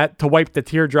of. And that, to wipe the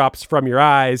teardrops from your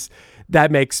eyes,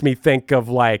 that makes me think of,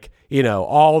 like, you know,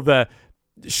 all the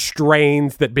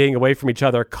strains that being away from each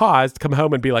other caused. Come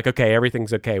home and be like, okay,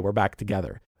 everything's okay, we're back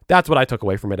together. That's what I took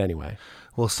away from it anyway.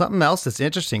 Well, something else that's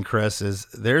interesting, Chris, is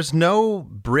there's no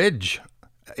bridge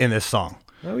in this song.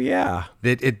 Oh, yeah.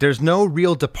 There's no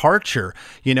real departure,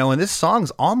 you know, and this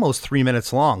song's almost 3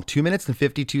 minutes long. 2 minutes and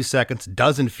 52 seconds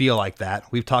doesn't feel like that.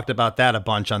 We've talked about that a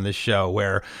bunch on this show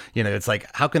where, you know, it's like,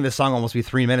 how can this song almost be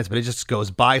 3 minutes, but it just goes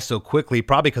by so quickly,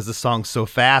 probably because the song's so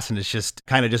fast and it's just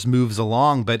kind of just moves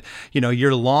along. But, you know,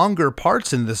 your longer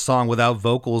parts in this song without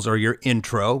vocals are your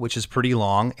intro, which is pretty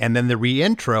long, and then the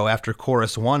re-intro after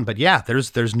chorus 1. But yeah,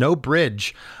 there's no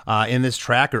bridge in this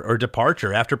track or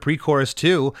departure. After pre-chorus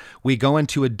 2, we go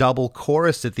into a double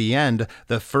chorus at the end,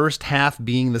 the first half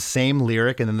being the same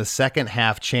lyric and then the second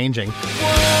half changing.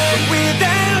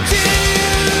 Without you,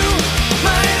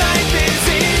 my life is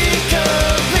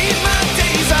incomplete. My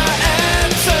days are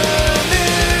absolutely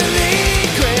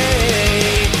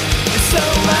great. And so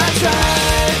I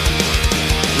try,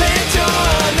 let your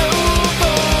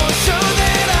love show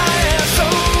that I have so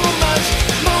much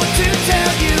more to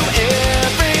tell you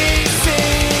every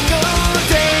single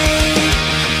day.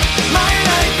 My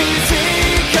life is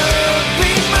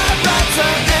incomplete. My thoughts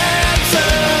are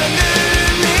absolutely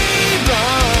wrong.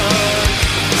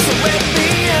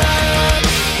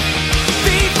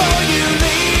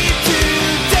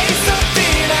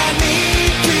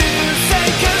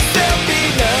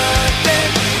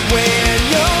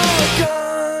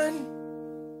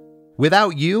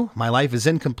 Without you, my life is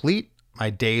incomplete.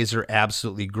 My days are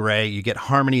absolutely gray. You get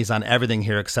harmonies on everything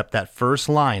here except that first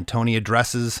line. Tony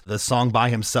addresses the song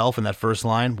by himself in that first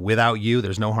line. Without you,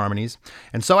 there's no harmonies.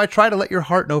 And so I try to let your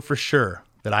heart know for sure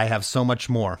that I have so much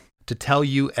more to tell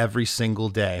you every single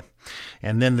day.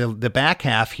 And then the back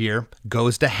half here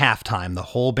goes to halftime, the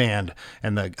whole band.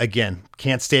 And again,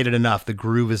 can't state it enough. The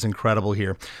groove is incredible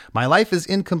here. My life is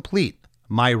incomplete.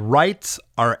 My rights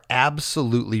are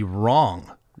absolutely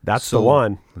wrong. That's the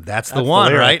one. That's the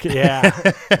one, right?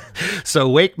 Yeah. So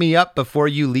wake me up before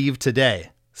you leave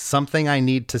today. Something I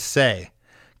need to say,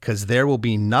 because there will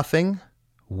be nothing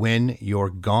when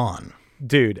you're gone.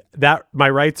 Dude, that my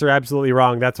rights are absolutely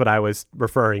wrong. That's what I was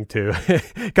referring to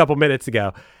a couple minutes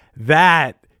ago.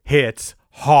 That hits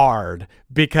hard,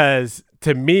 because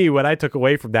to me, what I took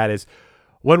away from that is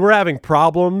when we're having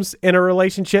problems in a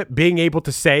relationship, being able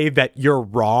to say that you're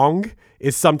wrong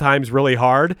is sometimes really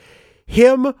hard.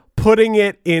 Him putting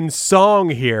it in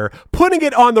song here, putting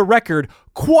it on the record,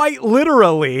 quite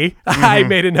literally, I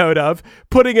made a note of,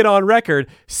 putting it on record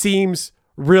seems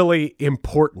really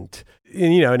important.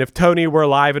 And if Tony were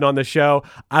alive and on the show,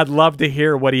 I'd love to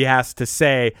hear what he has to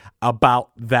say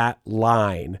about that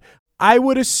line. I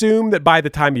would assume that by the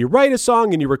time you write a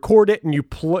song and you record it and you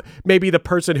maybe the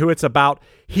person who it's about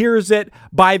hears it,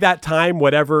 by that time,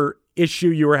 whatever issue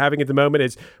you were having at the moment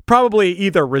is probably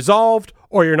either resolved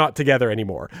or you're not together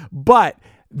anymore. But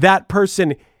that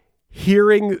person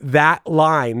hearing that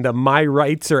line, the "my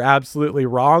rights are absolutely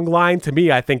wrong" line, to me,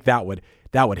 I think that would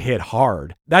hit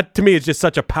hard. That to me is just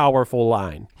such a powerful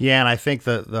line. Yeah, and I think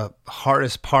the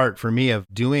hardest part for me of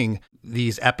doing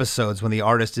these episodes when the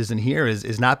artist isn't here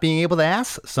is not being able to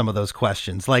ask some of those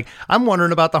questions. Like, I'm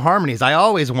wondering about the harmonies. I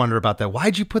always wonder about that.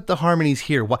 Why'd you put the harmonies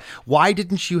here? Why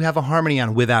didn't you have a harmony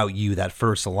on "Without You," that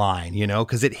first line,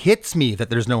 because it hits me that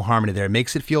there's no harmony there. It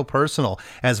makes it feel personal,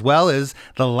 as well as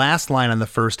the last line on the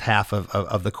first half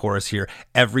of the chorus here.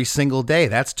 Every single day,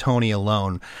 that's Tony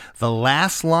alone. The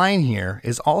last line here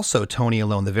is also Tony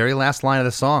alone, the very last line of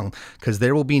the song, because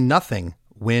there will be nothing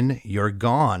when you're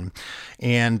gone.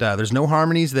 And there's no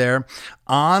harmonies there.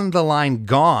 On the line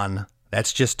 "gone,"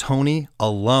 that's just Tony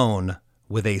alone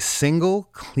with a single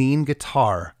clean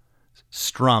guitar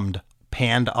strummed,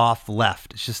 panned off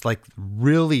left. It's just like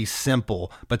really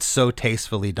simple, but so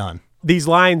tastefully done. These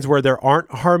lines where there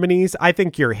aren't harmonies, I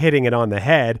think you're hitting it on the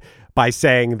head by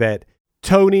saying that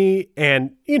Tony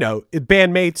and,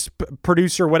 bandmates,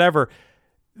 producer, whatever,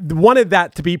 wanted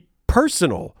that to be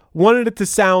personal. Wanted it to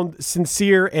sound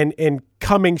sincere and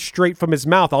coming straight from his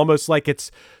mouth, almost like it's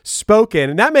spoken.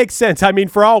 And that makes sense. I mean,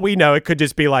 for all we know, it could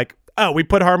just be like, oh, we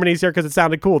put harmonies here because it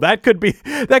sounded cool. That could be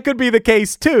the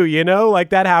case too,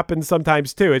 like that happens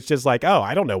sometimes too. It's just like, oh,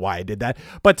 I don't know why I did that.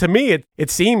 But to me, it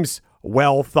seems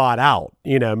well thought out,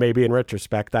 maybe in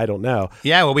retrospect, I don't know.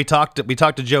 Yeah, well, we talked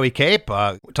to Joey Cape,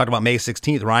 talked about May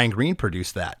 16th, Ryan Green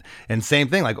produced that. And same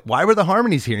thing, like, why were the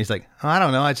harmonies here? And he's like, I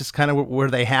don't know, it's just kind of where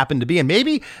they happen to be. And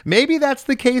maybe that's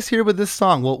the case here with this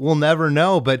song. We'll never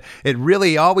know, but it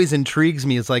really always intrigues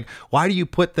me. It's like, why do you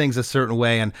put things a certain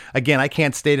way? And again, I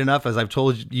can't state enough, as I've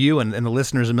told you and the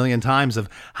listeners a million times, of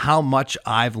how much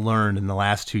I've learned in the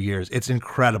last 2 years. It's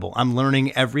incredible. I'm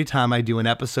learning every time I do an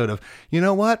episode of, you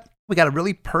know what? We got a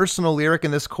really personal lyric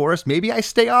in this chorus. Maybe I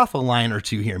stay off a line or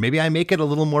two here. Maybe I make it a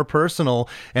little more personal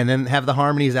and then have the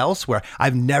harmonies elsewhere.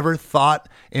 I've never thought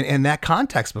in that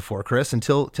context before, Chris,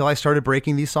 until I started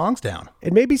breaking these songs down.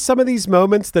 And maybe some of these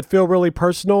moments that feel really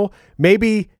personal,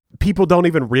 maybe people don't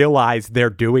even realize they're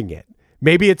doing it.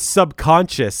 Maybe it's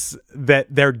subconscious that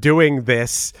they're doing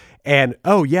this and,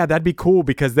 oh yeah, that'd be cool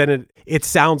because then it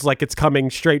sounds like it's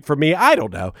coming straight from me. I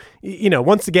don't know.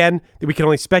 Once again, we can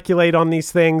only speculate on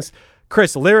these things.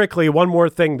 Chris, lyrically, one more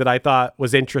thing that I thought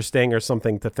was interesting or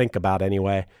something to think about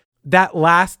anyway. The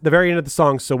very end of the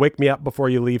song, "So wake me up before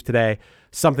you leave today,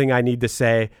 something I need to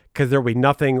say, because there'll be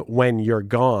nothing when you're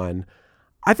gone."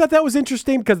 I thought that was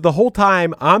interesting because the whole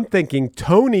time I'm thinking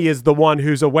Tony is the one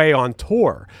who's away on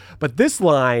tour. But this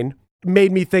line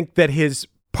made me think that his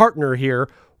partner here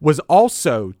was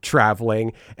also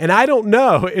traveling. And I don't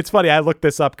know. It's funny. I looked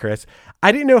this up, Chris.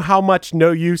 I didn't know how much No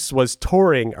Use was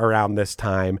touring around this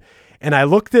time. And I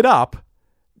looked it up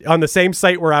on the same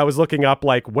site where I was looking up,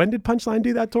 like, when did Punchline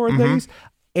do that tour with No Use?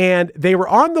 And they were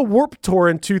on the Warped Tour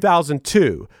in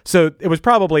 2002. So it was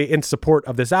probably in support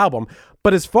of this album.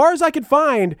 But as far as I could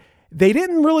find, they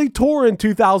didn't really tour in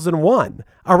 2001,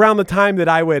 around the time that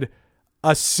I would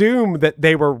assume that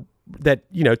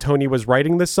Tony was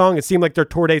writing this song. It seemed like their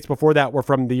tour dates before that were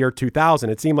from the year 2000.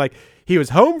 It seemed like he was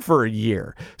home for a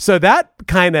year. So that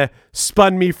kind of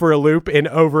spun me for a loop in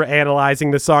over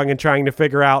analyzing the song and trying to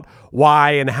figure out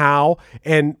why and how.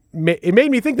 And it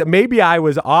made me think that maybe I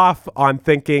was off on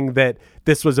thinking that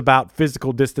this was about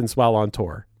physical distance while on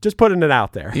tour. Just putting it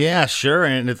out there. Yeah, sure.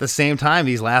 And at the same time,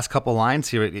 these last couple lines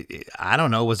here, I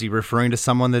don't know, was he referring to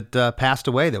someone that passed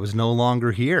away that was no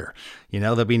longer here? You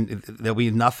know, there'll be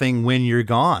nothing when you're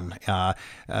gone.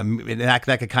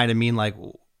 That could kind of mean like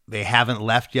they haven't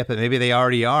left yet, but maybe they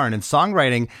already are. And in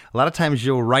songwriting, a lot of times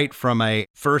you'll write from a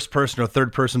first person or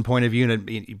third person point of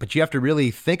view, but you have to really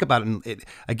think about it.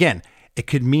 Again, it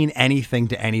could mean anything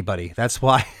to anybody. That's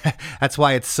why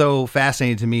it's so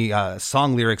fascinating to me,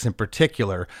 song lyrics in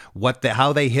particular,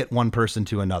 how they hit one person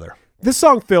to another. This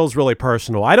song feels really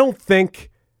personal. I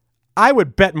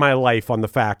would bet my life on the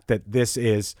fact that this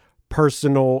is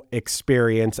personal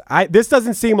experience. This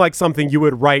doesn't seem like something you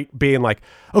would write being like,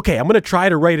 okay, I'm going to try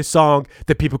to write a song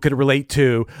that people could relate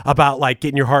to about like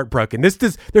getting your heart broken.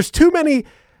 There's too many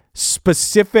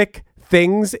specific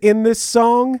things in this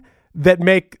song that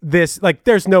make this, like,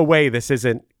 there's no way this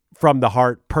isn't from the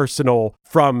heart, personal,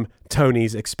 from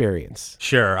Tony's experience.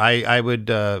 Sure, I would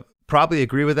probably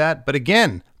agree with that. But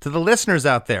again, to the listeners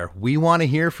out there, we want to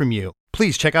hear from you.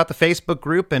 Please check out the Facebook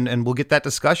group and we'll get that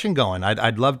discussion going.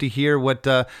 I'd love to hear what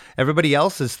everybody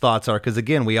else's thoughts are, because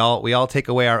again, we all take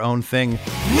away our own thing.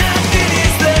 Nothing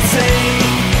is the same.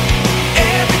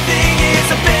 Everything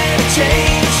is a better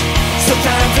change.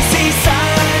 Sometimes I see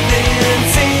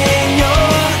silence in your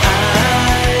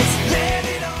eyes. Let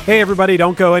it all. Hey everybody,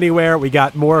 don't go anywhere. We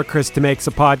got more Krista Makes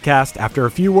a Podcast after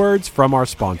a few words from our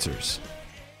sponsors.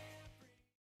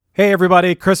 Hey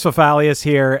everybody, Chris Fafalius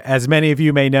here. As many of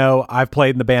you may know, I've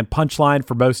played in the band Punchline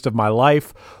for most of my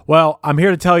life. Well, I'm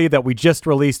here to tell you that we just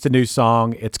released a new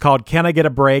song. It's called Can I Get a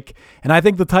Break? And I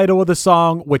think the title of the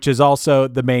song, which is also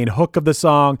the main hook of the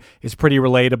song, is pretty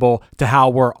relatable to how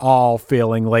we're all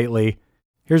feeling lately.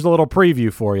 Here's a little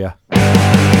preview for you.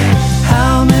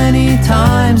 How many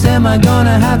times am I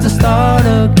gonna have to start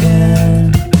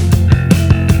again?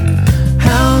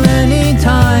 How many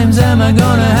times am I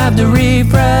gonna have to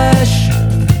refresh?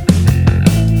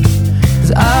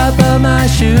 'Cause I put my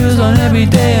shoes on every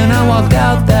day and I walked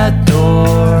out that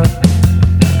door.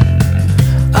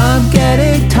 I'm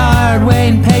getting tired,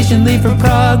 waiting patiently for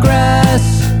progress.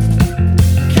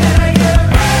 Can I get a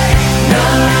break? No,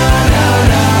 no, no,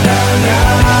 no, no, no, no.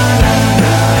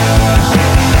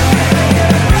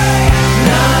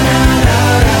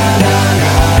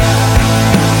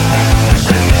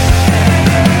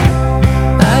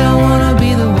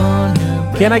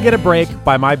 Can I Get a Break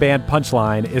by my band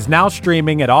Punchline is now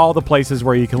streaming at all the places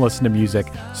where you can listen to music.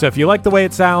 So if you like the way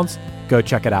it sounds, go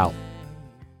check it out.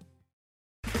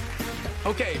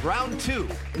 Okay, round two.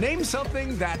 Name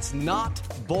something that's not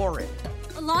boring.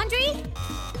 A laundry?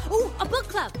 Ooh, a book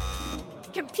club.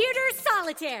 Computer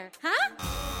solitaire, huh?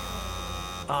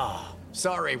 Ah,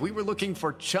 sorry, we were looking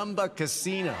for Chumba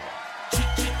Casino.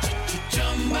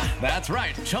 That's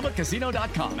right.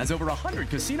 ChumbaCasino.com has over 100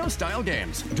 casino-style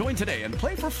games. Join today and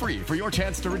play for free for your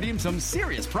chance to redeem some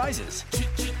serious prizes.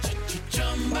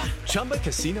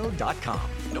 ChumbaCasino.com.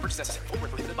 No purchase necessary. Void where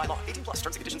prohibited by law. 18+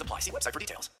 terms and conditions apply. See website for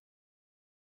details.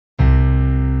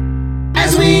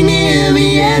 As we near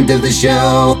the end of the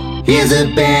show, here's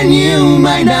a band you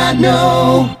might not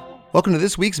know. Welcome to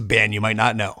this week's Band You Might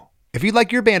Not Know. If you'd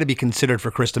like your band to be considered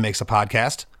for Krista Makes a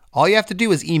Podcast, all you have to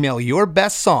do is email your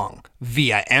best song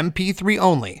via MP3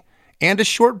 only and a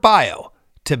short bio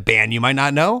to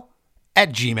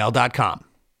bandyoumightnotknow@gmail.com.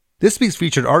 This week's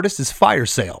featured artist is Fire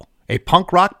Sale, a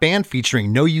punk rock band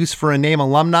featuring No Use for a Name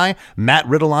alumni Matt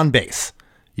Riddle on bass.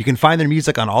 You can find their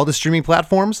music on all the streaming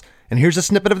platforms, and here's a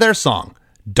snippet of their song,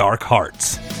 Dark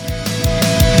Hearts.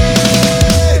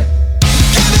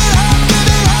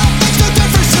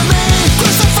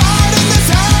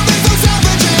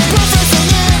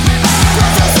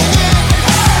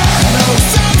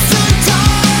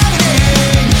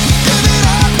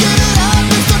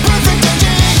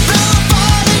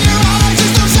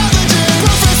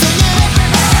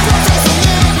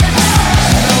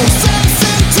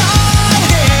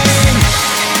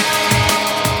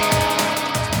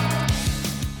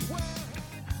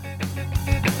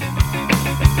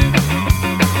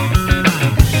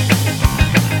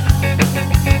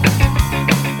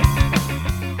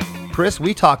 Chris,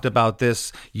 we talked about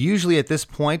this. Usually at this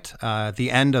point, at the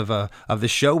end of the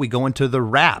show, we go into the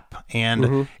wrap,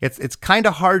 and it's kind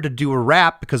of hard to do a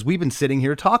wrap because we've been sitting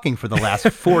here talking for the last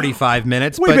 45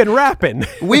 minutes. We've been rapping.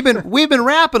 we've been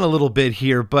rapping a little bit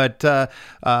here, but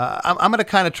I'm going to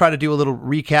kind of try to do a little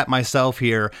recap myself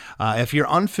here. If you're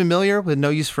unfamiliar with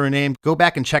No Use for a Name, go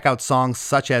back and check out songs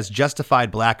such as Justified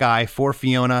Black Eye, For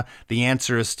Fiona, The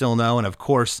Answer Is Still No, and of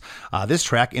course, this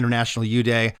track, International U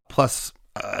Day, plus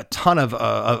a ton of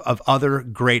other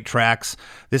great tracks.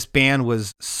 This band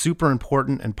was super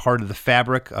important and part of the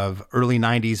fabric of early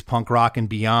 90s punk rock and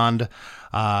beyond.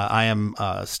 I am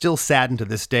still saddened to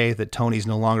this day that Tony's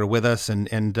no longer with us,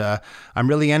 and I'm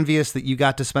really envious that you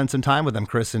got to spend some time with him,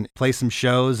 Chris, and play some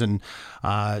shows. And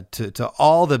to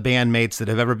all the bandmates that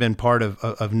have ever been part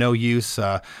of No Use,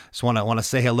 just want to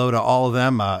say hello to all of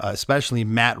them, especially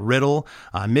Matt Riddle.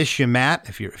 Miss you, Matt.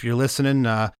 If you're listening,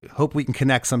 hope we can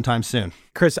connect sometime soon.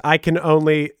 Chris, I can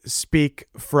only speak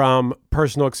from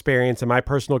personal experience, and my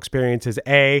personal experience is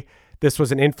this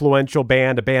was an influential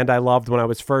band, a band I loved when I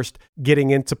was first getting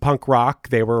into punk rock.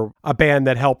 They were a band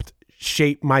that helped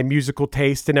shape my musical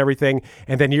taste and everything.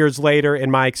 And then years later, in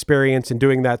my experience in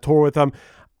doing that tour with them,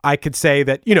 I could say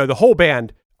that, the whole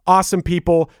band, awesome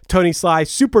people. Tony Sly,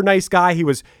 super nice guy. He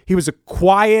was a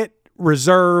quiet,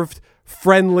 reserved,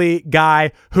 friendly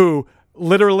guy who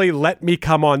literally let me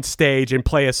come on stage and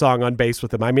play a song on bass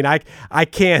with him. I mean, I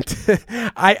can't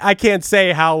I can't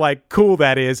say how cool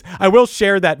that is. I will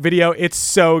share that video. It's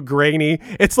so grainy.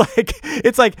 It's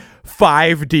like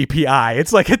 5 DPI.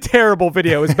 It's like a terrible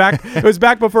video. It was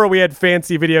back before we had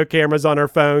fancy video cameras on our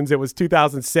phones. It was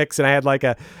 2006 and I had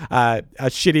a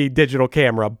shitty digital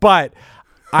camera. But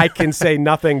I can say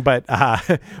nothing but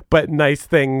nice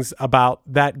things about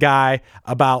that guy,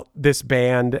 about this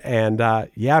band, and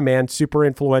yeah, man, super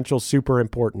influential, super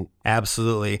important.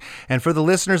 Absolutely. And for the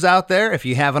listeners out there, if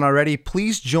you haven't already,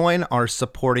 please join our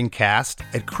supporting cast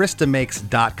at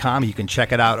KristaMakes.com. You can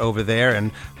check it out over there.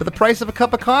 And for the price of a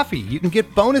cup of coffee, you can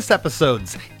get bonus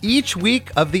episodes each week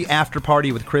of the After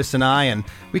Party with Chris and I. And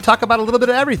we talk about a little bit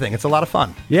of everything. It's a lot of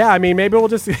fun. Yeah, I mean, maybe we'll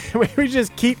just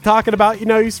keep talking about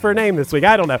No Use for a Name this week.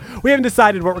 I don't know. We haven't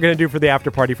decided what we're going to do for the After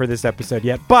Party for this episode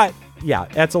yet. But yeah,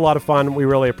 that's a lot of fun. We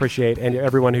really appreciate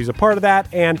everyone who's a part of that.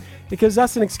 And it gives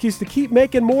us an excuse to keep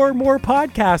making more and more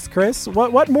podcasts, Chris.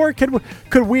 What more could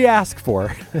we ask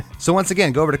for? So once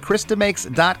again, go over to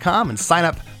KristaMakes.com and sign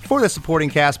up for the supporting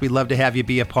cast. We'd love to have you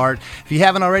be a part. If you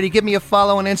haven't already, give me a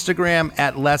follow on Instagram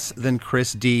at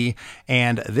LessThanChrisD.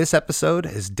 And this episode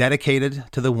is dedicated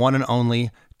to the one and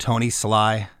only Tony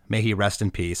Sly. May he rest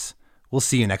in peace. We'll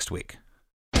see you next week.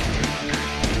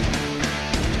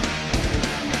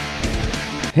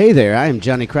 Hey there, I am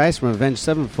Johnny Christ from Avenged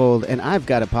Sevenfold, and I've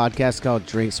got a podcast called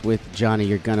Drinks with Johnny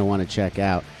you're going to want to check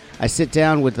out. I sit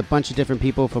down with a bunch of different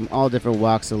people from all different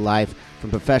walks of life, from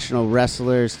professional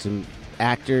wrestlers to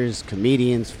actors,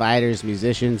 comedians, fighters,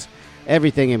 musicians,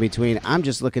 everything in between. I'm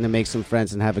just looking to make some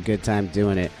friends and have a good time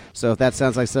doing it. So if that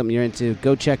sounds like something you're into,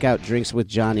 go check out Drinks with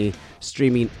Johnny,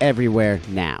 streaming everywhere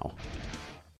now.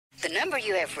 The number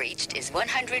you have reached is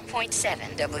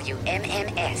 100.7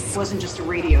 WMMS. It wasn't just a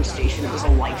radio station, it was a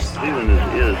lifestyle. Cleveland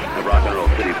is a rock and roll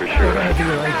city for sure.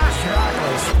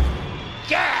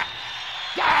 Get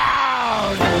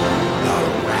down! The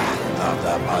Wrath of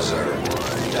the Buzzard.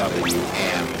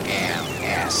 WMMS.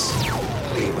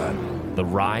 Cleveland. The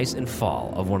rise and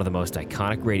fall of one of the most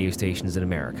iconic radio stations in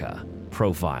America.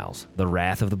 Profiles. The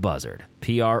Wrath of the Buzzard.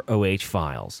 PROH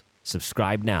Files.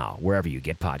 Subscribe now wherever you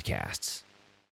get podcasts.